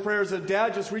have in this prayer is a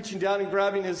dad just reaching down and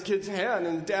grabbing his kid's hand,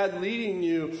 and dad leading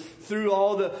you through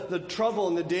all the trouble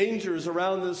and the dangers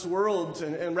around this world.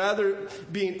 And rather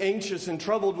being anxious and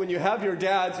troubled, when you have your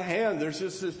dad's hand, there's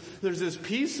this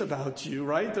peace about you,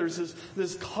 right? There's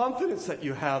this confidence that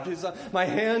you have. My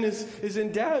hand is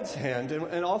in dad's hand,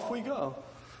 and off we go.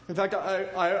 In fact,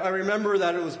 I remember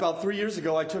that it was about 3 years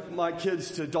ago, I took my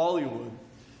kids to Dollywood.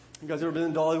 You guys ever been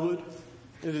in Dollywood?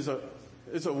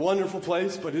 It's a wonderful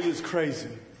place, but it is crazy,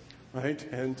 right?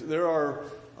 And there are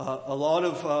a lot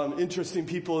of interesting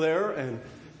people there.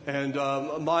 And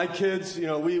my kids,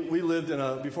 we lived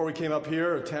before we came up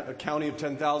here, a county of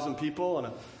 10,000 people on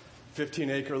a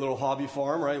 15-acre little hobby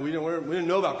farm, right? We didn't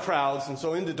know about crowds, and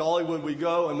so into Dollywood we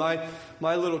go, and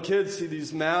my little kids see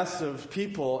these massive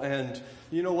people, and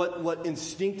you know what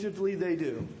instinctively they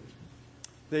do?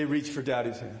 They reach for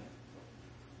Daddy's hand,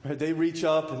 right? They reach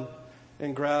up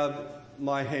and grab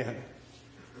my hand.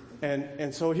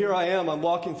 And so here I am, I'm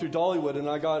walking through Dollywood, and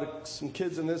I got some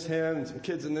kids in this hand and some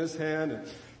kids in this hand, and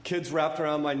kids wrapped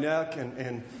around my neck,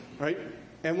 and right?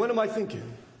 And what am I thinking?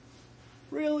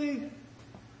 Really?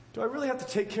 Do I really have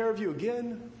to take care of you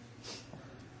again?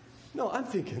 No, I'm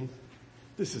thinking,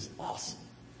 this is awesome.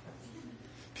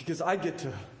 Because I get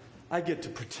to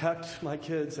protect my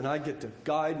kids, and I get to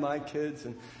guide my kids,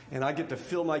 and I get to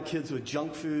fill my kids with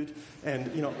junk food. And,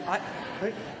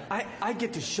 I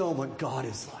get to show them what God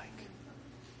is like.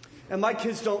 And my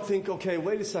kids don't think, okay,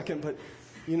 wait a second, but,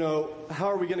 how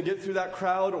are we going to get through that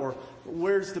crowd? Or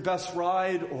where's the best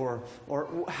ride? Or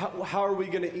how are we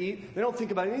going to eat? They don't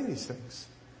think about any of these things.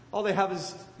 All they have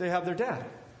is they have their dad.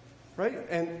 Right?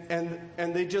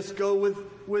 And they just go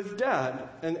with dad.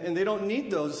 And they don't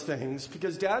need those things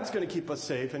because dad's going to keep us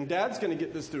safe, and dad's going to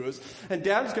get this through us, and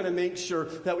dad's going to make sure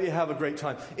that we have a great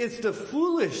time. It's the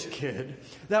foolish kid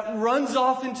that runs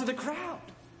off into the crowd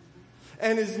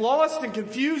and is lost and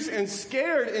confused and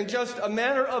scared in just a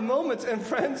matter of moments. And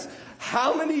friends,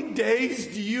 how many days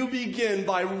do you begin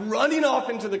by running off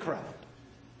into the crowd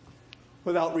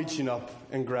without reaching up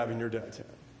and grabbing your dad's hand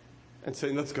and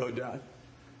saying, let's go, Dad.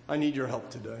 I need your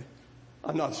help today.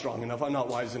 I'm not strong enough. I'm not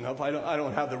wise enough. I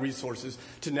don't have the resources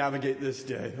to navigate this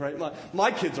day, right?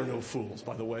 My kids are no fools,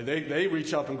 by the way. They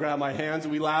reach up and grab my hands,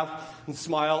 and we laugh and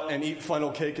smile and eat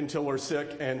funnel cake until we're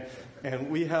sick, and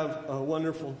we have a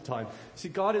wonderful time. See,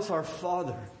 God is our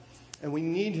Father, and we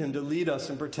need Him to lead us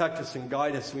and protect us and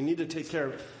guide us. We need to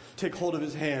take hold of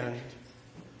His hand.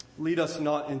 Lead us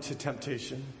not into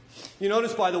temptation. You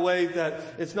notice, by the way, that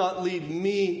it's not lead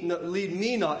me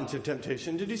not into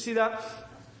temptation. Did you see that?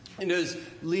 It is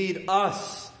lead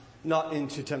us not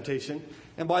into temptation.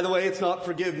 And by the way, it's not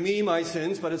forgive me my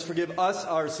sins, but it's forgive us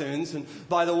our sins. And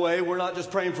by the way, we're not just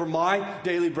praying for my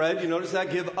daily bread. You notice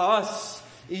that? Give us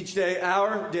each day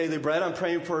our daily bread. I'm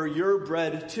praying for your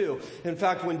bread too. In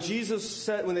fact, when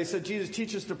they said, Jesus,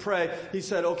 teach us to pray, He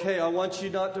said, okay, I want you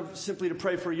not to simply to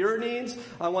pray for your needs.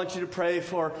 I want you to pray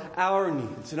for our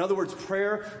needs. In other words,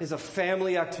 prayer is a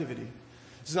family activity.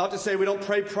 It's not to say we don't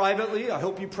pray privately. I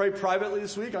hope you pray privately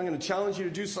this week. I'm going to challenge you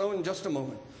to do so in just a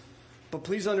moment. But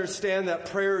please understand that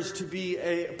prayer is to be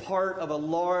a part of a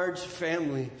large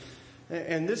family.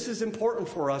 And this is important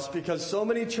for us because so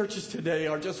many churches today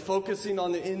are just focusing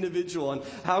on the individual and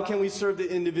how can we serve the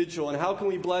individual and how can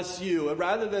we bless you,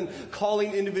 rather than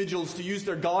calling individuals to use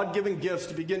their God-given gifts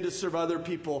to begin to serve other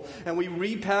people. And we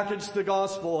repackage the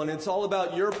gospel, and it's all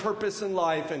about your purpose in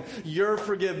life and your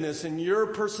forgiveness and your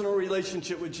personal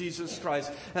relationship with Jesus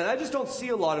Christ. And I just don't see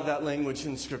a lot of that language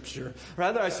in Scripture.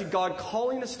 Rather, I see God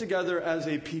calling us together as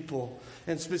a people,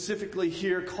 and specifically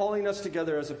here, calling us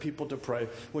together as a people to pray,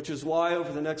 which is why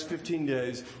over the next 15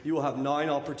 days, you will have 9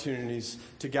 opportunities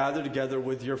to gather together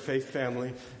with your faith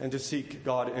family and to seek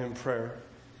God in prayer.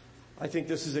 I think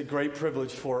this is a great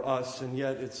privilege for us, and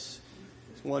yet it's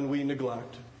one we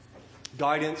neglect.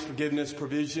 Guidance, forgiveness,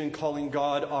 provision, calling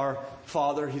God our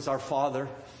Father. He's our Father.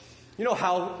 You know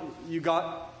how you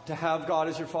got to have God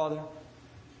as your Father?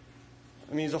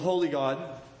 I mean, He's a holy God.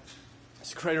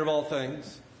 He's the creator of all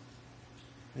things.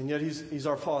 And yet He's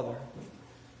our Father.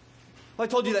 I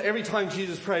told you that every time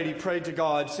Jesus prayed, He prayed to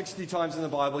God. 60 times in the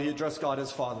Bible, He addressed God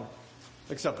as Father.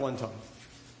 Except one time.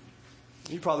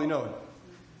 You probably know it.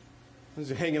 He was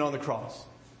hanging on the cross.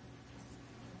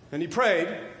 And He prayed,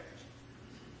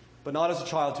 but not as a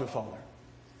child to a father.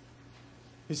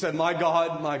 He said, my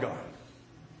God,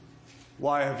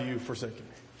 why have you forsaken me?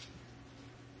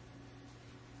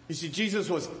 You see, Jesus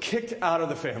was kicked out of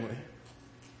the family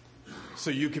so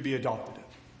you could be adopted.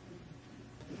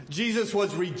 Jesus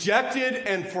was rejected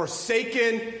and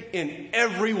forsaken in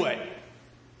every way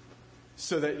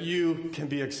so that you can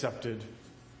be accepted.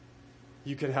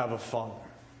 You can have a Father.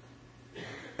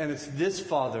 And it's this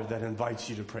Father that invites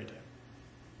you to pray to Him.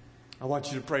 I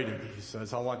want you to pray to me, He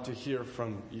says. I want to hear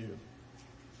from you.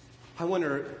 I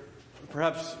wonder,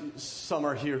 perhaps some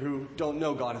are here who don't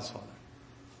know God as Father.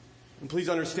 And please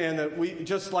understand that we,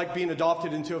 just like being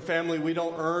adopted into a family, we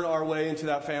don't earn our way into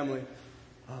that family.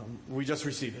 We just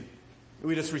receive it.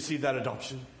 We just receive that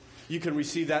adoption. You can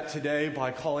receive that today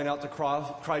by calling out to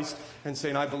Christ and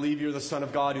saying, I believe you're the Son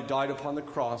of God who died upon the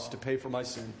cross to pay for my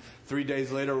sin. 3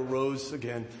 days later, rose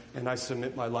again, and I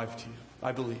submit my life to you.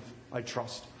 I believe, I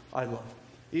trust, I love.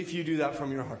 If you do that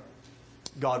from your heart,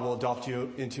 God will adopt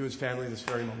you into His family this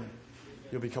very moment.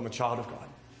 You'll become a child of God.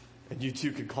 And you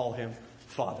too can call Him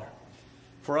Father.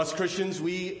 For us Christians,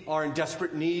 we are in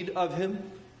desperate need of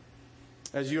Him,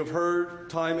 as you have heard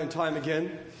time and time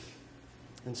again.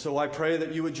 And so I pray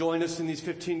that you would join us in these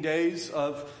 15 days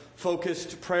of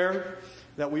focused prayer,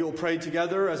 that we will pray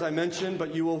together, as I mentioned,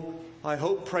 but you will, I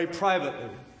hope, pray privately.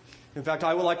 In fact,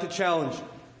 I would like to challenge you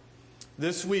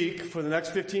this week, for the next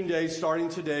 15 days, starting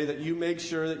today, that you make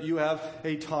sure that you have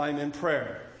a time in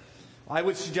prayer. I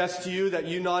would suggest to you that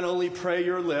you not only pray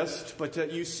your list, but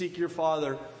that you seek your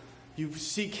Father. You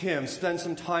seek Him, spend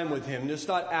some time with Him, just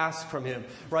not ask from Him,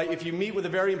 right? If you meet with a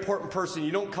very important person,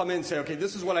 you don't come in and say, okay,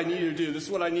 this is what I need you to do, this is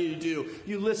what I need you to do.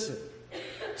 You listen.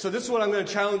 So this is what I'm going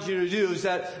to challenge you to do, is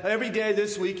that every day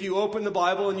this week you open the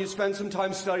Bible and you spend some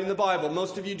time studying the Bible.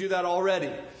 Most of you do that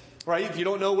already, right? If you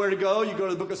don't know where to go, you go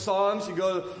to the book of Psalms, you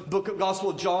go to the book of Gospel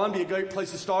of John, be a great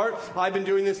place to start. I've been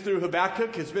doing this through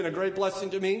Habakkuk. It's been a great blessing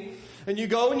to me. And you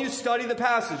go and you study the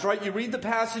passage, right? You read the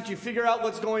passage, you figure out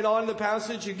what's going on in the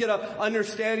passage, you get an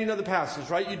understanding of the passage,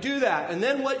 right? You do that. And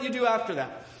then what you do after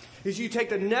that is you take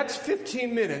the next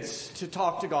 15 minutes to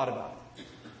talk to God about it.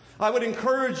 I would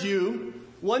encourage you,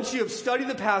 once you have studied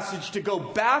the passage, to go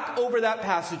back over that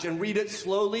passage and read it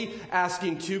slowly,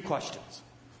 asking 2 questions.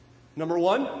 Number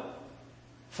 1,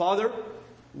 Father,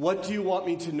 what do you want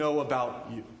me to know about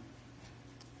you?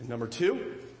 And number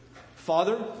 2,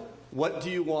 Father, what do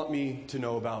you want me to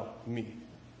know about me?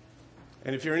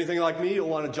 And if you're anything like me, you'll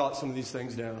want to jot some of these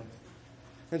things down.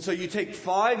 And so you take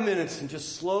 5 minutes and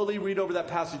just slowly read over that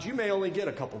passage. You may only get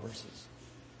a couple verses.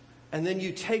 And then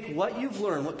you take what you've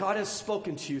learned, what God has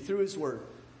spoken to you through His Word,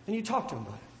 and you talk to Him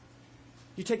about it.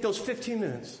 You take those 15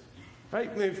 minutes,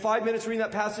 right? Maybe 5 minutes reading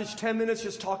that passage, 10 minutes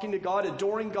just talking to God,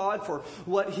 adoring God for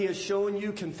what He has shown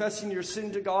you, confessing your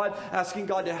sin to God, asking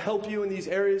God to help you in these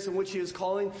areas in which He is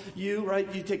calling you, right?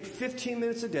 You take 15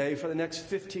 minutes a day for the next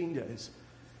 15 days.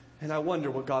 And I wonder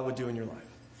what God would do in your life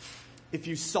if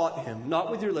you sought Him,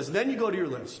 not with your list. Then you go to your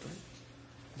list, right?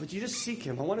 But you just seek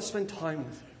Him. I want to spend time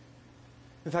with you.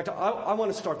 In fact, I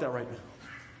want to start that right now.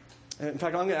 And in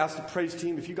fact, I'm going to ask the praise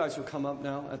team if you guys will come up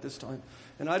now at this time.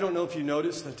 And I don't know if you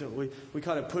noticed that we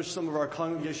kind of pushed some of our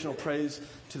congregational praise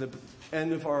to the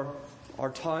end of our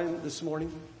time this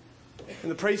morning.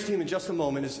 And the praise team in just a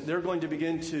moment, they're going to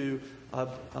begin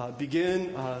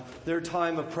their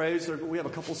time of praise. We have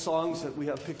a couple songs that we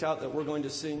have picked out that we're going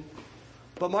to sing.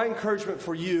 But my encouragement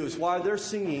for you is while they're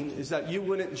singing is that you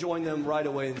wouldn't join them right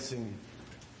away in singing.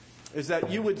 Is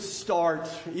that you would start,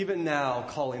 even now,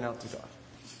 calling out to God.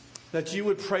 that you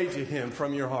would pray to him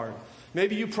from your heart.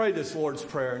 Maybe you pray this Lord's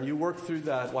Prayer and you work through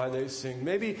that while they sing.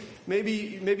 Maybe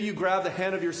you grab the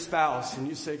hand of your spouse and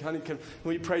you say, honey, can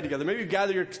we pray together? Maybe you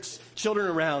gather your children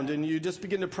around and you just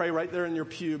begin to pray right there in your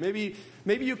pew. Maybe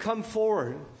you come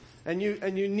forward and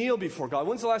you kneel before God.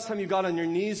 When's the last time you got on your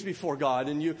knees before God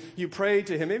and you pray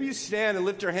to him? Maybe you stand and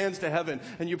lift your hands to heaven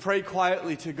and you pray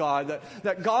quietly to God,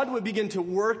 that God would begin to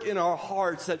work in our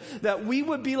hearts, that we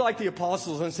would be like the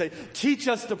apostles and say, teach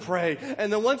us to pray.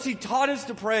 And then once he taught us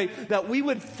to pray, that we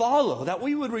would follow, that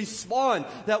we would respond,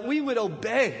 that we would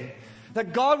obey.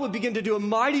 That God would begin to do a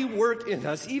mighty work in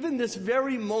us, even this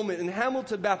very moment in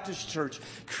Hamilton Baptist Church,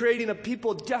 creating a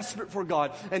people desperate for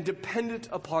God and dependent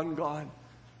upon God,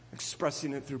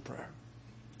 expressing it through prayer.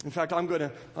 In fact, I'm going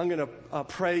to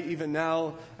pray even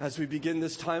now as we begin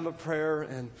this time of prayer,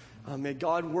 and may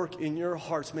God work in your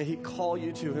hearts. May he call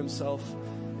you to himself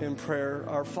in prayer.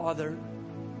 Our Father,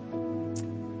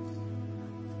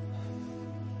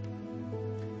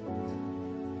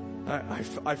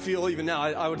 I feel even now,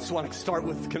 I would just want to start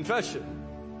with confession.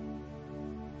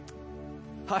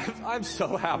 I'm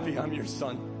so happy I'm your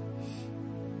son.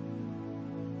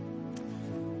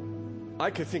 I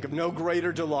could think of no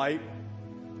greater delight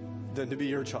than to be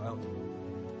your child.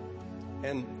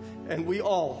 And we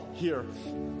all here,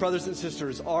 brothers and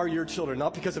sisters, are your children,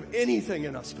 not because of anything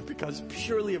in us, but because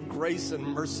purely of grace and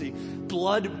mercy,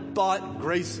 blood-bought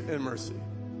grace and mercy.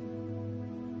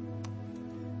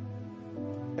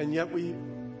 And yet we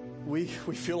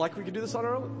feel like we could do this on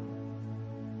our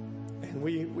own. And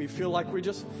we feel like we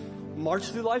just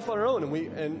march through life on our own,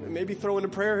 and maybe throw in a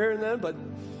prayer here and then, but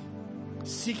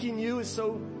seeking you is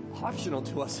so optional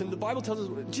to us. And the Bible tells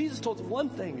us, Jesus told us one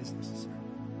thing is necessary.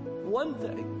 One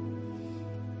thing.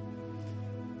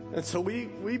 And so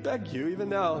we beg you, even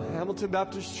now, Hamilton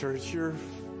Baptist Church, your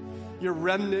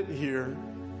remnant here,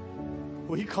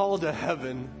 we call to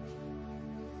heaven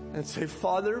and say,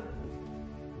 Father,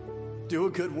 do a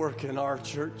good work in our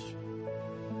church.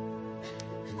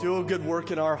 Do a good work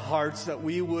in our hearts, that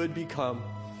we would become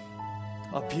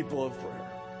a people of prayer.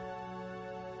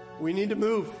 We need to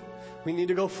move. We need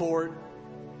to go forward.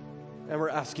 And we're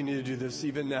asking you to do this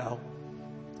even now.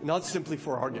 Not simply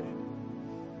for our gain,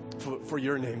 for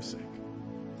your name's sake.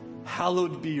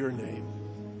 Hallowed be your name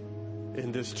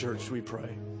in this church, we pray.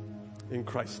 In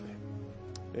Christ's name,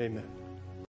 amen.